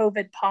out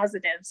COVID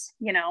positives,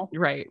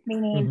 right.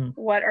 Meaning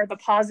what are the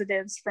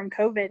positives from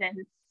COVID?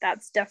 And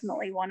that's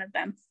definitely one of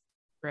them.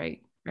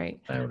 Right. Right.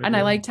 And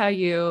I liked how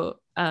you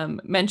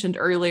mentioned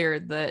earlier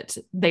that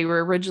they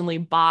were originally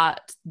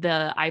bought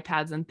the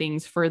iPads and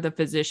things for the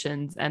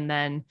physicians, and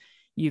then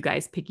you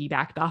guys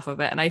piggybacked off of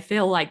it. And I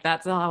feel like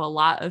that's how a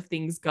lot of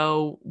things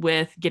go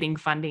with getting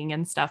funding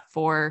and stuff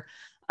for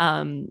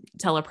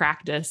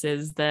telepractice,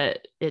 is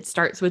that it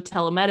starts with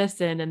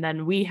telemedicine, and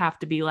then we have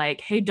to be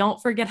like, hey,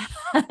 don't forget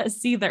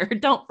us either.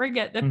 Don't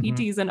forget the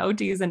PTs and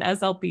OTs and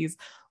SLPs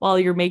while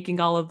you're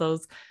making all of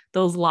those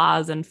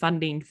laws and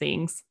funding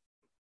things.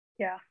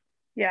 Yeah.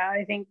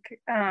 I think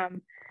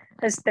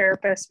as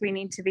therapists, we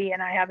need to be,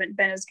 and I haven't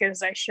been as good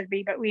as I should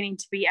be, but we need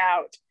to be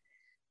out,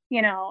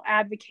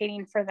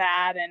 advocating for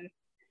that, and,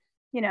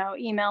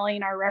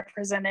 emailing our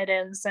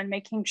representatives and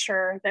making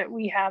sure that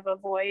we have a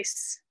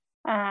voice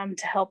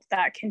to help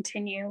that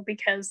continue,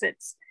 because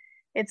it's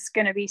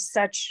going to be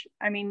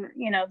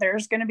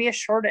there's going to be a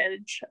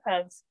shortage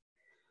of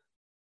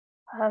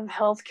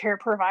healthcare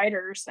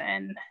providers.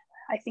 And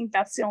I think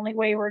that's the only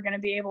way we're going to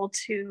be able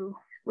to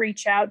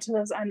reach out to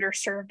those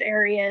underserved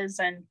areas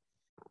and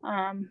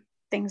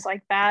things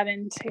like that,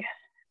 and to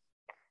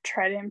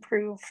try to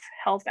improve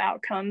health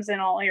outcomes in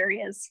all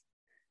areas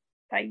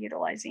by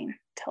utilizing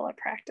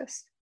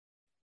telepractice.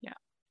 Yeah,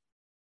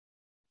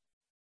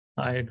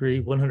 I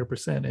agree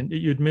 100%. And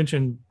you'd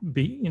mentioned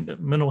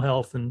mental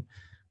health and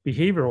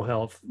behavioral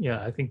health.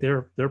 Yeah, I think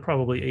they're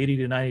probably 80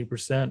 to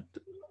 90%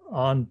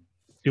 on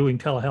doing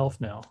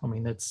telehealth now. I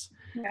mean, it's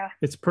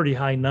pretty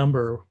high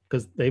number,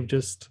 because they've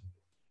just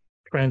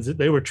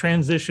they were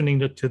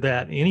transitioning to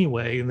that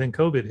anyway, and then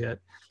COVID hit,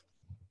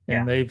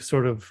 and they've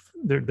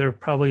they're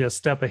probably a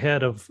step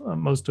ahead of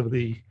most of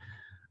the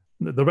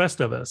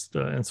rest of us,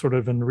 and sort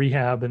of in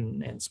rehab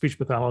and speech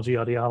pathology,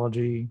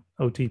 audiology,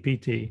 OT,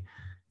 PT.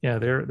 Yeah,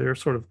 they're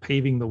sort of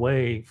paving the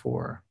way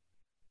for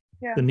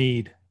the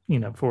need,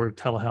 for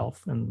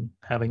telehealth and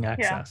having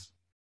access.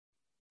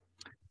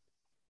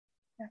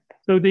 Yeah.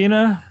 So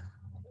Dina,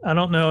 I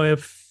don't know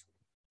if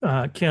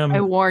Kim,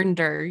 I warned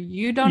her.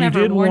 You don't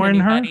ever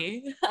warn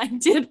anybody. Her? I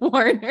did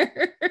warn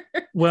her.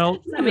 Well,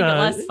 does that make it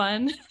less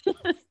fun?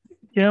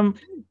 Kim,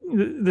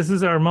 this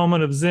is our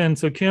moment of Zen.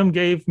 So Kim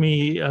gave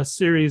me a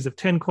series of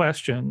 10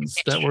 questions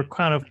that were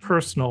kind of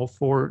personal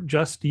for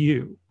just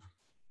you.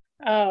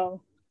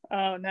 Oh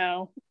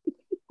no.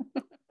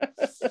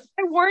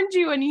 I warned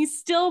you, and he's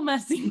still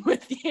messing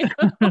with you.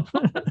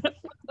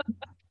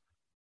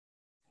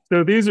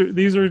 So these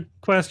are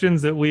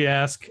questions that we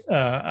ask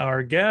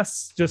our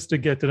guests just to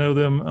get to know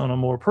them on a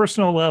more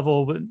personal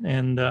level,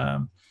 and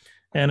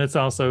it's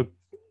also,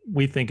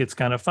 we think it's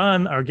kind of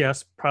fun. Our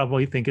guests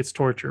probably think it's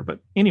torture, but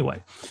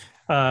anyway,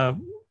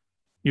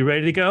 you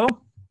ready to go?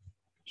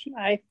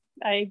 I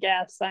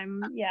guess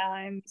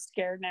I'm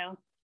scared now.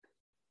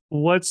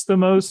 What's the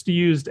most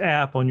used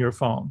app on your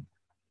phone?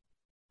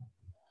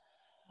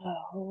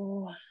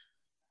 Oh,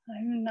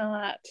 I'm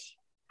not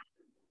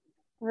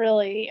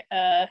really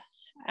a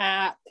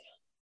app.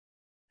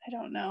 I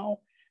don't know.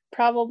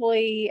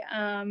 Probably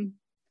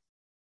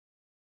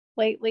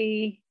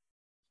lately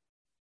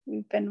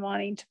we've been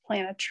wanting to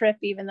plan a trip,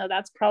 even though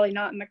that's probably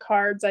not in the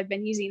cards. I've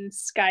been using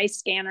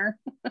Skyscanner.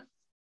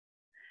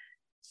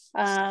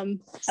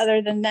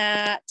 Other than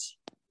that,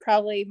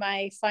 probably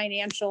my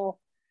financial,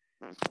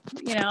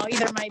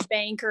 either my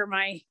bank or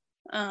my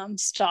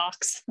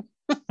stocks.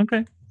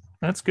 Okay,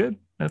 that's good.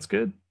 That's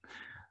good.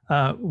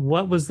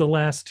 What was the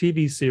last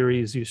TV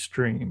series you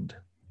streamed?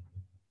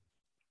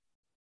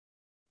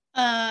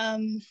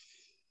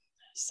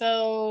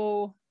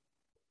 So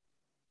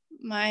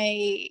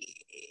my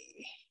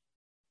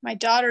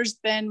daughter's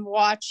been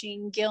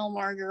watching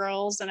Gilmore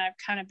Girls, and I've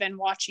kind of been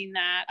watching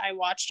that. I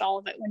watched all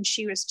of it when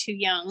she was too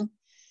young.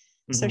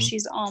 So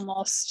she's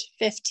almost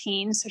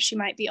 15, so she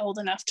might be old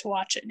enough to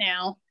watch it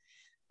now.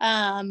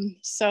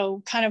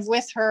 So kind of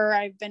with her,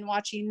 I've been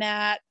watching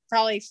that.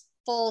 Probably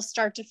full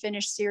start to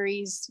finish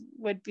series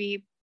would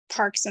be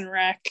Parks and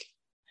Rec,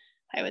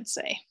 I would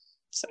say.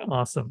 So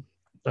awesome.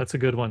 That's a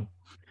good one.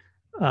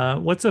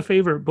 What's a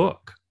favorite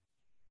book?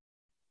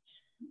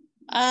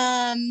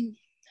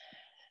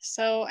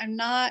 So I'm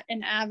not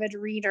an avid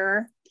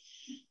reader,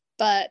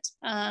 but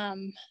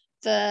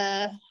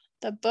the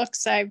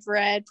books I've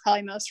read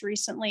probably most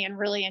recently and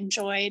really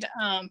enjoyed,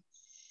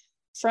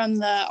 from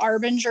the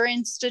Arbinger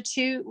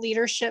Institute,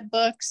 leadership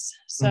books.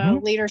 So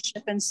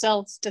Leadership and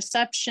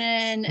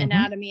Self-Deception,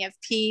 Anatomy of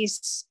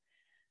Peace.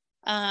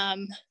 What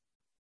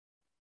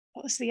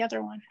was the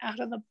other one?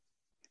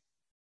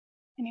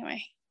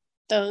 Anyway,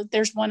 though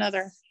there's one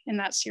other in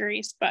that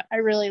series, but I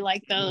really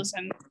like those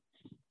and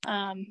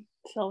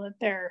feel that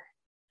they're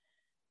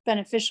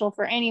beneficial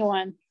for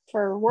anyone,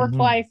 for work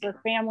life or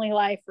family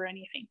life or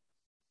anything.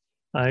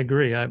 I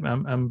agree.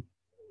 I'm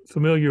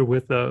familiar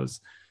with those.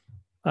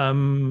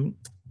 Who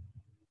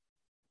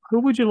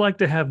would you like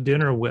to have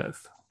dinner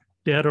with,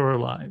 dead or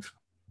alive?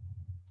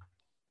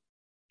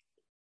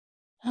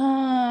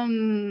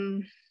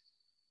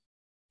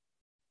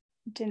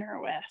 Dinner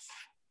with.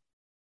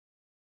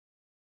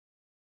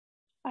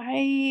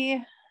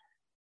 I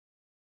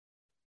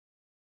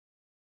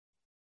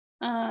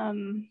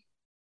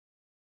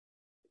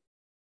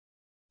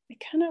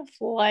kind of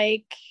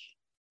like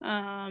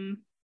kind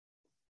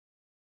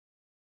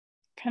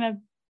of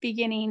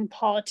beginning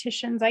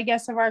politicians, I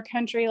guess, of our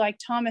country, like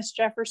Thomas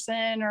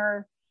Jefferson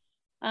or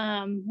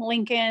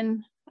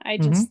Lincoln. I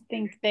just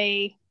think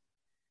they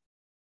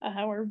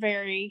were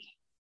very,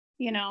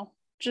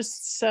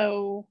 just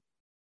so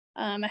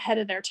ahead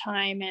of their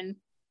time in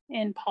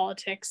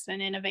politics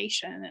and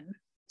innovation and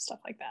stuff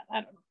like that.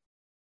 I don't know.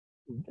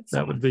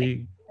 That would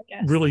be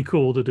really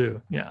cool to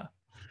do. Yeah.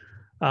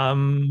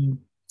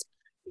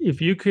 If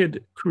you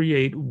could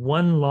create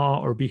one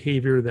law or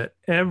behavior that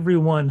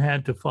everyone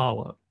had to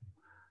follow,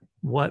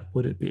 what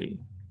would it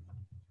be?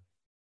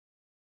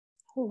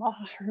 Law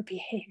or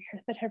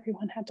behavior that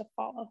everyone had to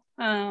follow.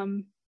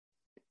 I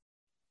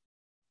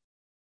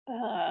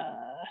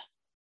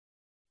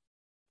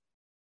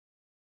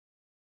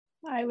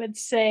would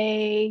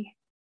say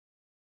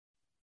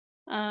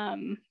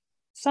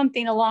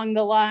something along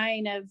the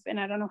line of, and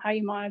I don't know how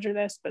you monitor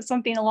this, but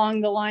something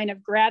along the line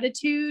of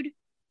gratitude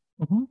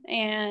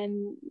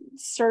and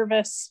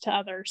service to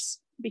others,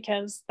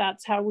 because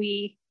that's how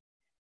we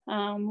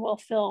will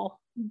feel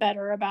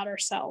better about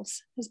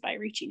ourselves, is by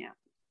reaching out.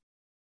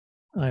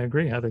 I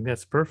agree. I think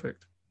that's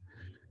perfect.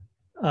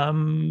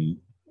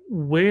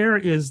 Where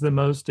is the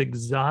most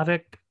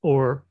exotic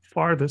or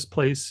farthest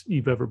place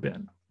you've ever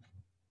been?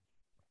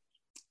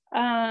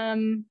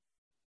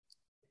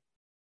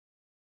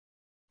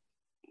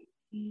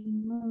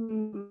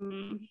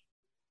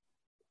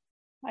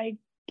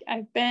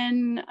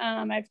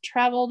 I've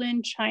traveled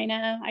in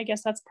China. I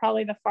guess that's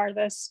probably the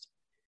farthest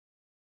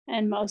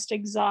and most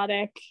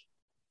exotic,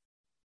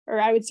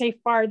 or I would say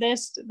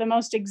farthest. The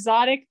most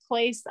exotic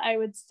place I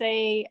would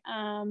say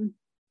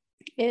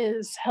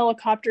is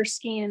helicopter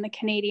skiing in the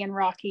Canadian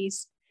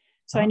Rockies.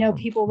 So I know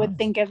people would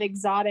think of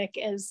exotic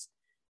as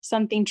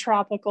something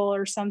tropical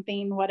or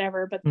something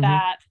whatever, but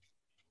that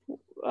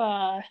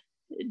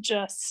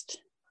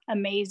just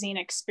amazing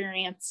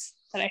experience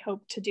that I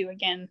hope to do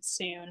again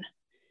soon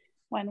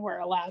when we're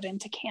allowed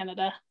into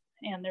Canada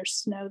and there's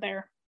snow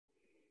there.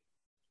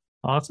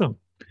 Awesome.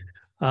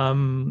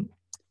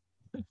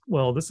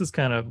 Well, this is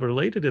kind of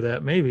related to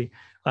that, maybe.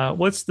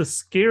 What's the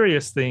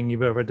scariest thing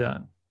you've ever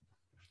done?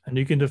 And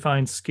you can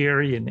define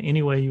scary in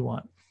any way you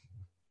want.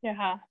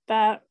 Yeah,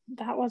 that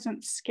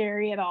wasn't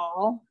scary at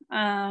all.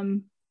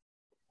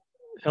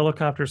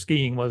 Helicopter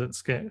skiing wasn't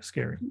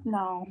scary.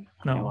 No,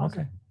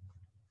 okay.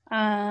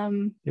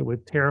 It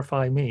would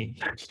terrify me.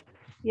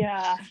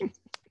 Yeah.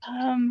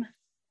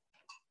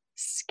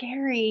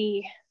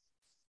 Scary.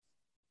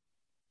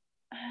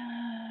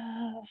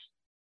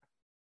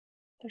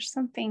 There's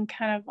something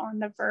kind of on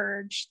the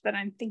verge that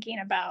I'm thinking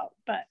about,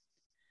 but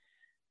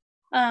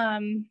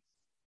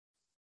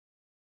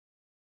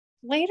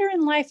later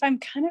in life, I'm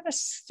kind of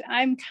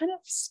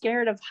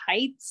scared of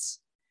heights.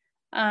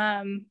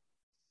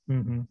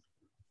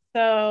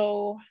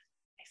 So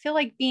I feel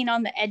like being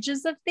on the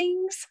edges of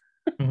things.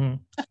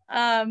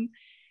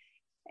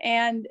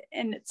 And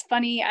it's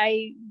funny,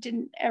 I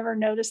didn't ever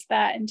notice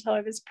that until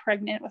I was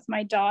pregnant with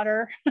my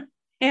daughter,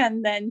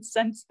 and then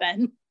since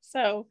then.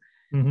 So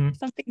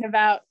something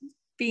about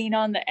being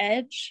on the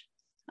edge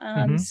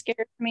Mhm.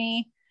 scares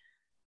me.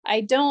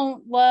 I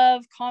don't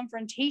love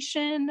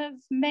confrontation of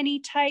many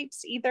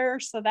types either.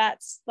 So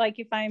that's like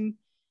if I'm,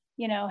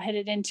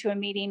 headed into a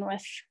meeting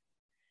with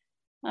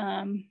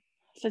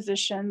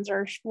physicians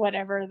or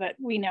whatever, that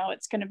we know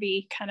it's going to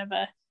be kind of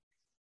a,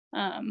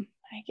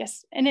 I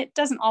guess, and it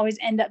doesn't always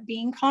end up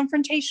being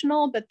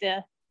confrontational, but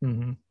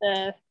Mhm.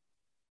 the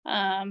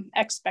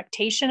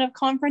expectation of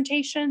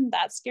confrontation,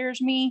 that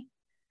scares me,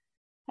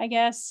 I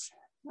guess.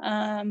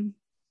 Yeah,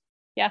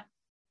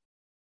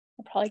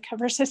 that probably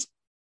covers it.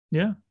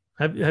 Yeah.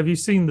 Have you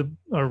seen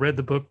or read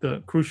the book,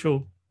 The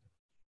Crucial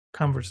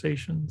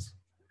Conversations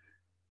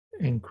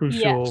and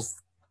Crucial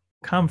Yes.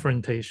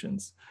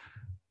 Confrontations?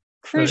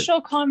 Crucial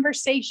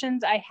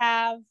Conversations. I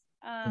have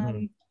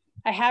Mhm.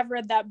 I have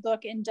read that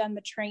book and done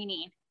the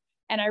training,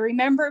 and I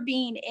remember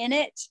being in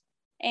it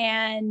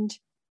and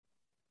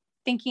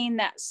thinking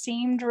that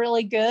seemed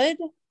really good,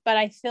 but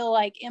I feel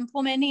like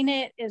implementing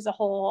it is a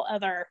whole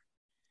other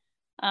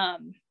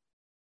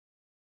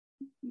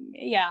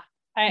yeah.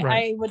 Right.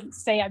 I wouldn't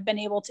say I've been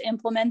able to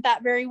implement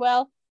that very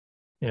well.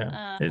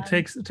 Yeah. It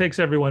takes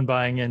everyone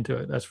buying into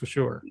it, that's for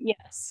sure.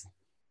 Yes.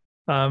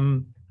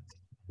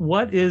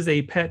 What is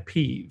a pet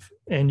peeve?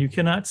 And you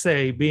cannot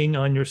say being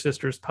on your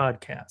sister's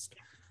podcast.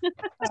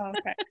 Oh,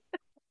 okay.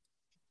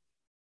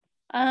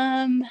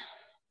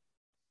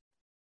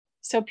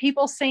 So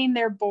people saying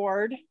they're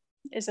bored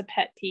is a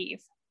pet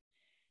peeve.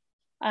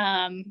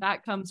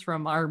 That comes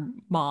from our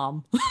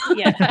mom.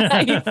 Yes.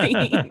 I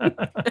think.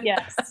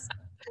 Yes.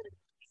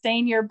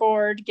 Saying you're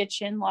bored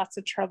gets you in lots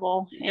of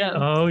trouble. Yeah.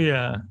 Oh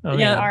yeah. Oh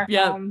Yeah. yeah. Our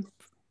Yeah. home.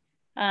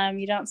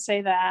 You don't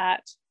say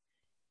that.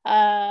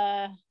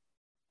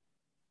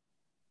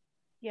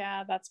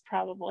 Yeah, that's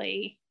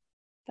probably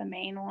the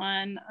main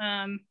one.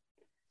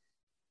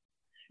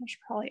 There's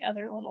probably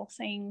other little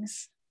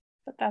things,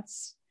 but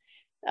that's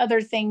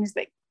other things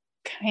that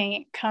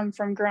can't come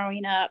from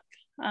growing up.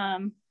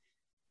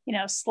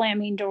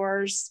 Slamming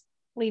doors,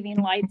 leaving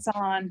lights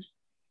on.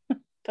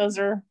 Those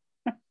are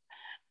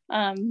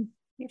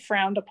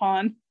frowned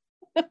upon.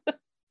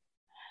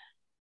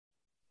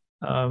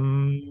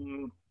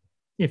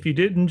 If you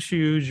didn't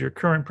choose your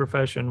current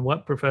profession,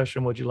 what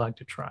profession would you like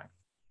to try?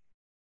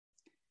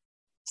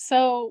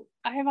 So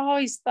I have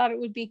always thought it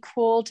would be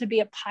cool to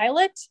be a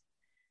pilot,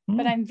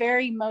 but I'm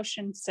very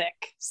motion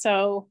sick.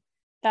 So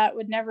that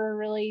would never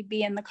really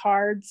be in the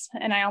cards.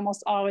 And I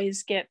almost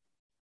always get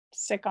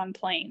sick on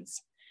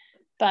planes.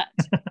 But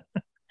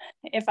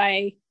if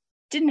I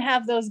didn't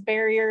have those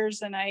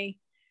barriers, and I've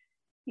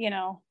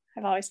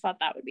always thought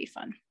that would be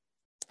fun.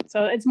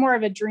 So it's more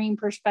of a dream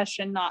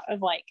profession, not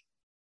of like,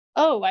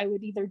 oh, I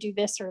would either do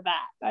this or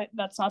that.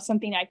 That's not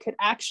something I could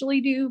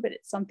actually do, but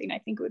it's something I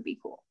think would be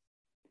cool.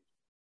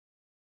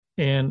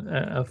 And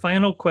a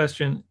final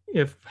question,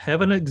 if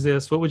heaven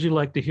exists, what would you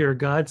like to hear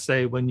God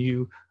say when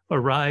you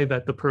arrive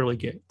at the pearly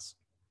gates?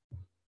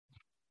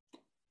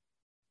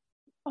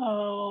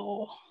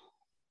 Oh,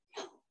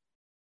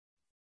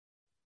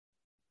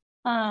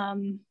 I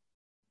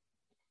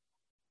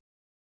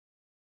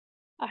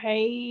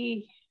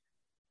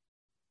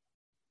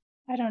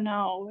don't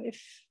know,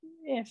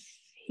 if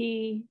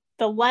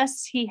the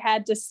less he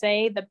had to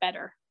say, the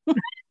better.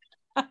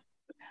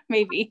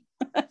 Maybe.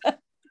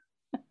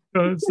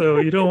 So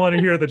you don't want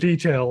to hear the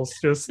details,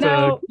 just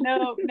no.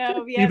 Yeah,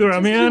 either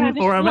I'm in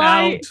or I'm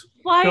out.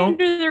 Fly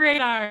under the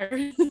radar.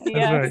 That's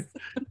Yes. right.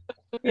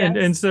 Yes.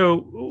 And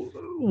so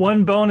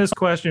one bonus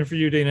question for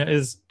you, Dana,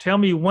 is tell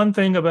me one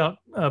thing about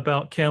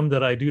Kim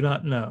that I do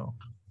not know.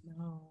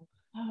 No.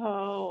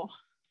 Oh,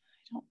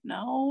 I don't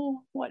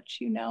know what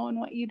you know and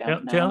what you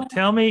don't know.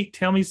 Tell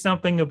me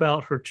something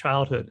about her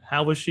childhood.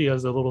 How was she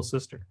as a little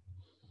sister?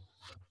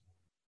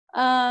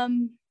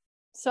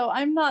 So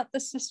I'm not the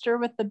sister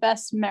with the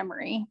best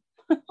memory.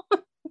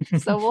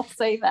 So we'll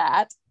say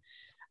that.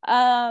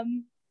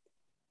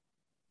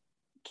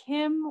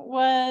 Kim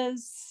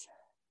was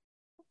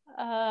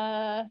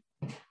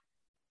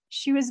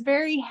she was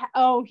very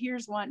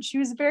here's one. She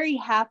was very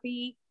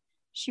happy.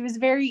 She was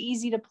very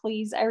easy to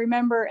please. I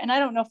remember, and I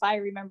don't know if I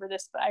remember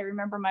this, but I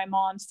remember my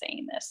mom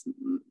saying this,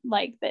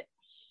 like that,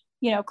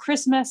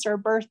 Christmas or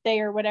birthday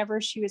or whatever,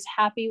 she was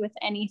happy with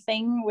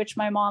anything, which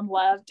my mom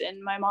loved.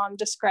 And my mom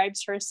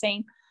describes her as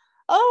saying,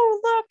 "Oh,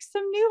 look,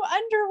 some new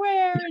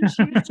underwear." And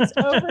she was just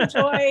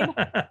overjoyed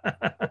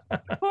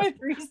with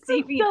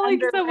receiving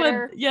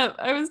underwear.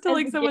 I was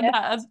telling someone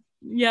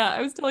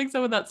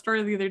that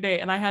story the other day,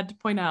 and I had to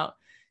point out,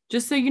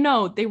 just so you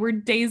know, they were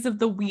days of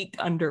the week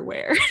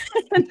underwear.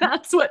 And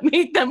that's what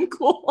made them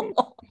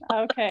cool.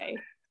 Okay.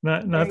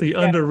 Not the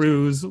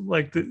underoos,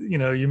 like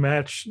you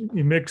mix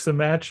and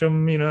match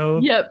them,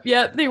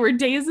 Yep. They were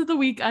days of the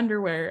week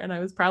underwear, and I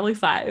was probably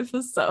 5.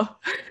 So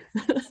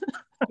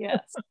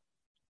yes.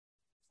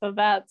 So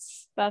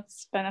that's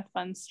been a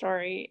fun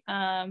story.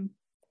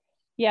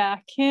 Yeah,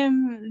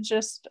 Kim,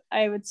 just,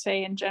 I would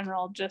say in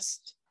general,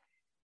 just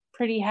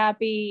pretty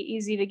happy,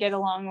 easy to get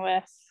along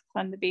with,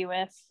 fun to be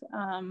with.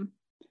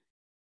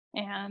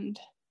 And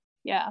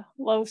yeah,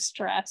 low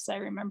stress. I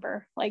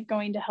remember like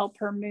going to help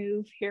her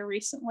move here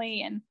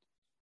recently, and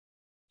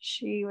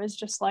she was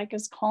just like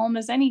as calm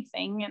as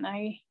anything. And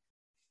I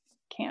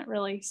can't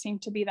really seem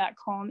to be that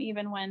calm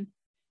even when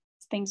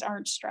things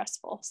aren't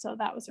stressful. So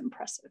that was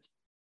impressive.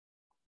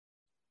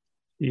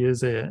 She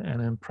is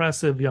an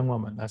impressive young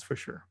woman, that's for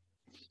sure.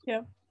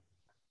 Yep.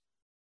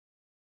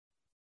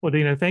 Well,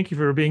 Dina, thank you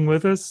for being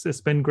with us. It's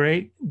been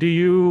great.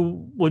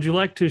 Would you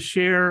like to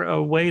share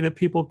a way that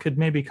people could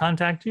maybe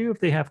contact you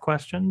if they have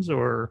questions,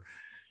 or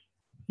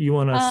you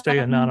want to stay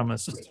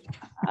anonymous?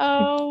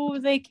 Oh,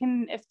 they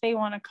can, if they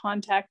want to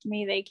contact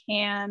me, they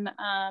can.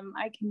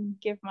 I can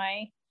give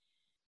my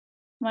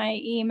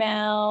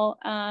email.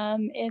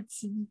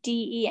 It's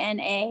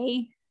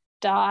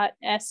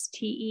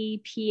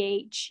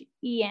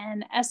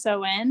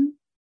dena.stephenson,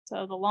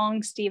 so the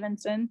long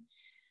Stevenson,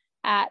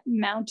 at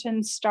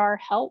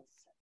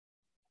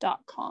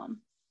mountainstarhealth.com.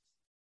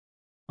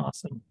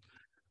 Awesome.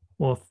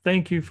 Well,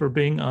 thank you for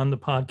being on the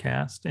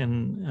podcast,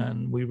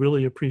 and we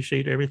really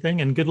appreciate everything,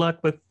 and good luck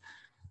with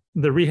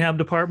the rehab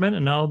department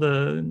and all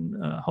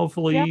the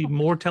hopefully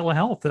more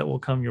telehealth that will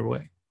come your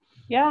way.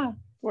 Yeah,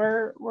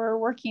 we're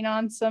working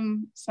on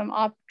some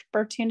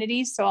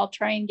opportunities, so I'll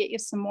try and get you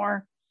some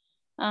more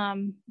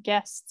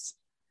guests.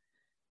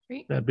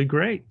 Great. That'd be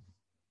great.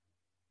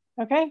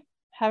 Okay,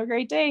 have a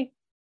great day.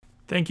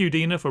 Thank you,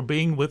 Dina, for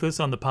being with us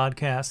on the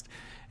podcast.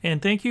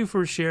 And thank you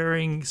for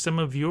sharing some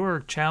of your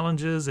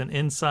challenges and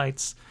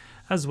insights,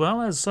 as well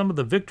as some of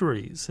the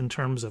victories in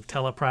terms of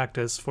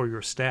telepractice for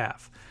your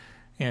staff.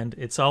 And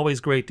it's always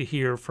great to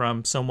hear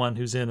from someone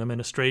who's in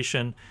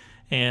administration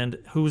and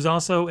who's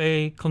also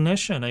a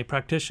clinician, a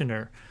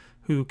practitioner,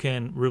 who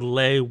can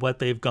relay what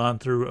they've gone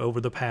through over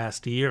the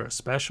past year,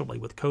 especially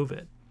with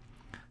COVID.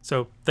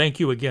 So thank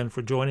you again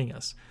for joining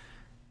us.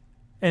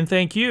 And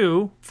thank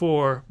you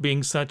for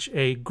being such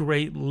a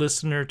great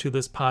listener to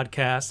this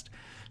podcast.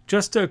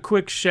 Just a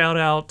quick shout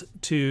out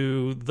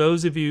to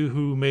those of you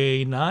who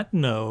may not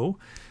know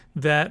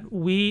that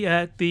we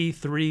at the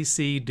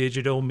 3C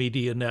Digital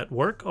Media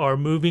Network are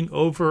moving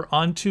over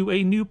onto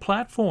a new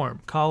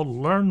platform called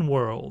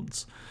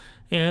LearnWorlds.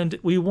 And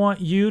we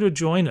want you to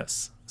join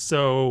us.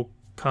 So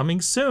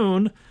coming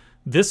soon,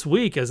 this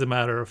week as a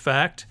matter of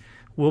fact,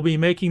 we'll be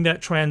making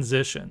that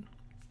transition.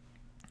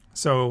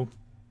 So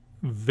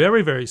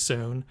very, very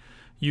soon,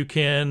 you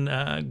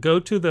can go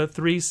to the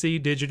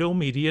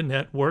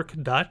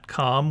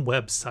 3cdigitalmedianetwork.com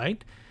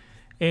website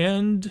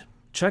and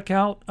check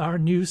out our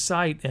new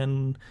site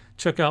and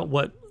check out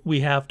what we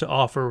have to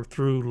offer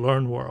through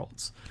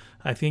LearnWorlds.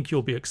 I think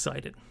you'll be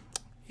excited.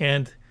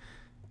 And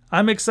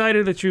I'm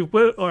excited that you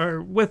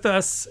are with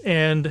us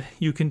and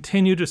you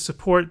continue to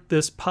support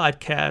this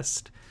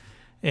podcast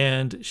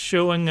and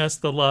showing us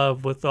the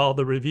love with all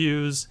the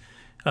reviews.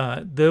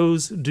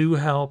 Those do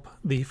help.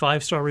 The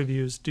 5-star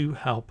reviews do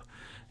help.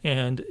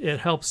 And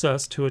it helps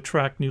us to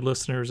attract new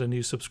listeners and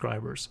new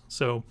subscribers.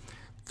 So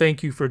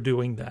thank you for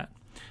doing that.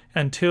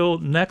 Until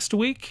next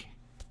week,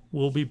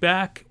 we'll be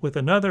back with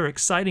another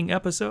exciting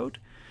episode.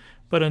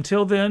 But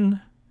until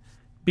then,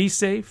 be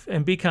safe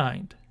and be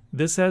kind.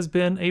 This has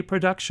been a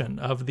production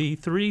of the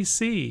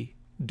 3C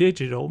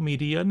Digital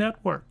Media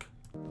Network.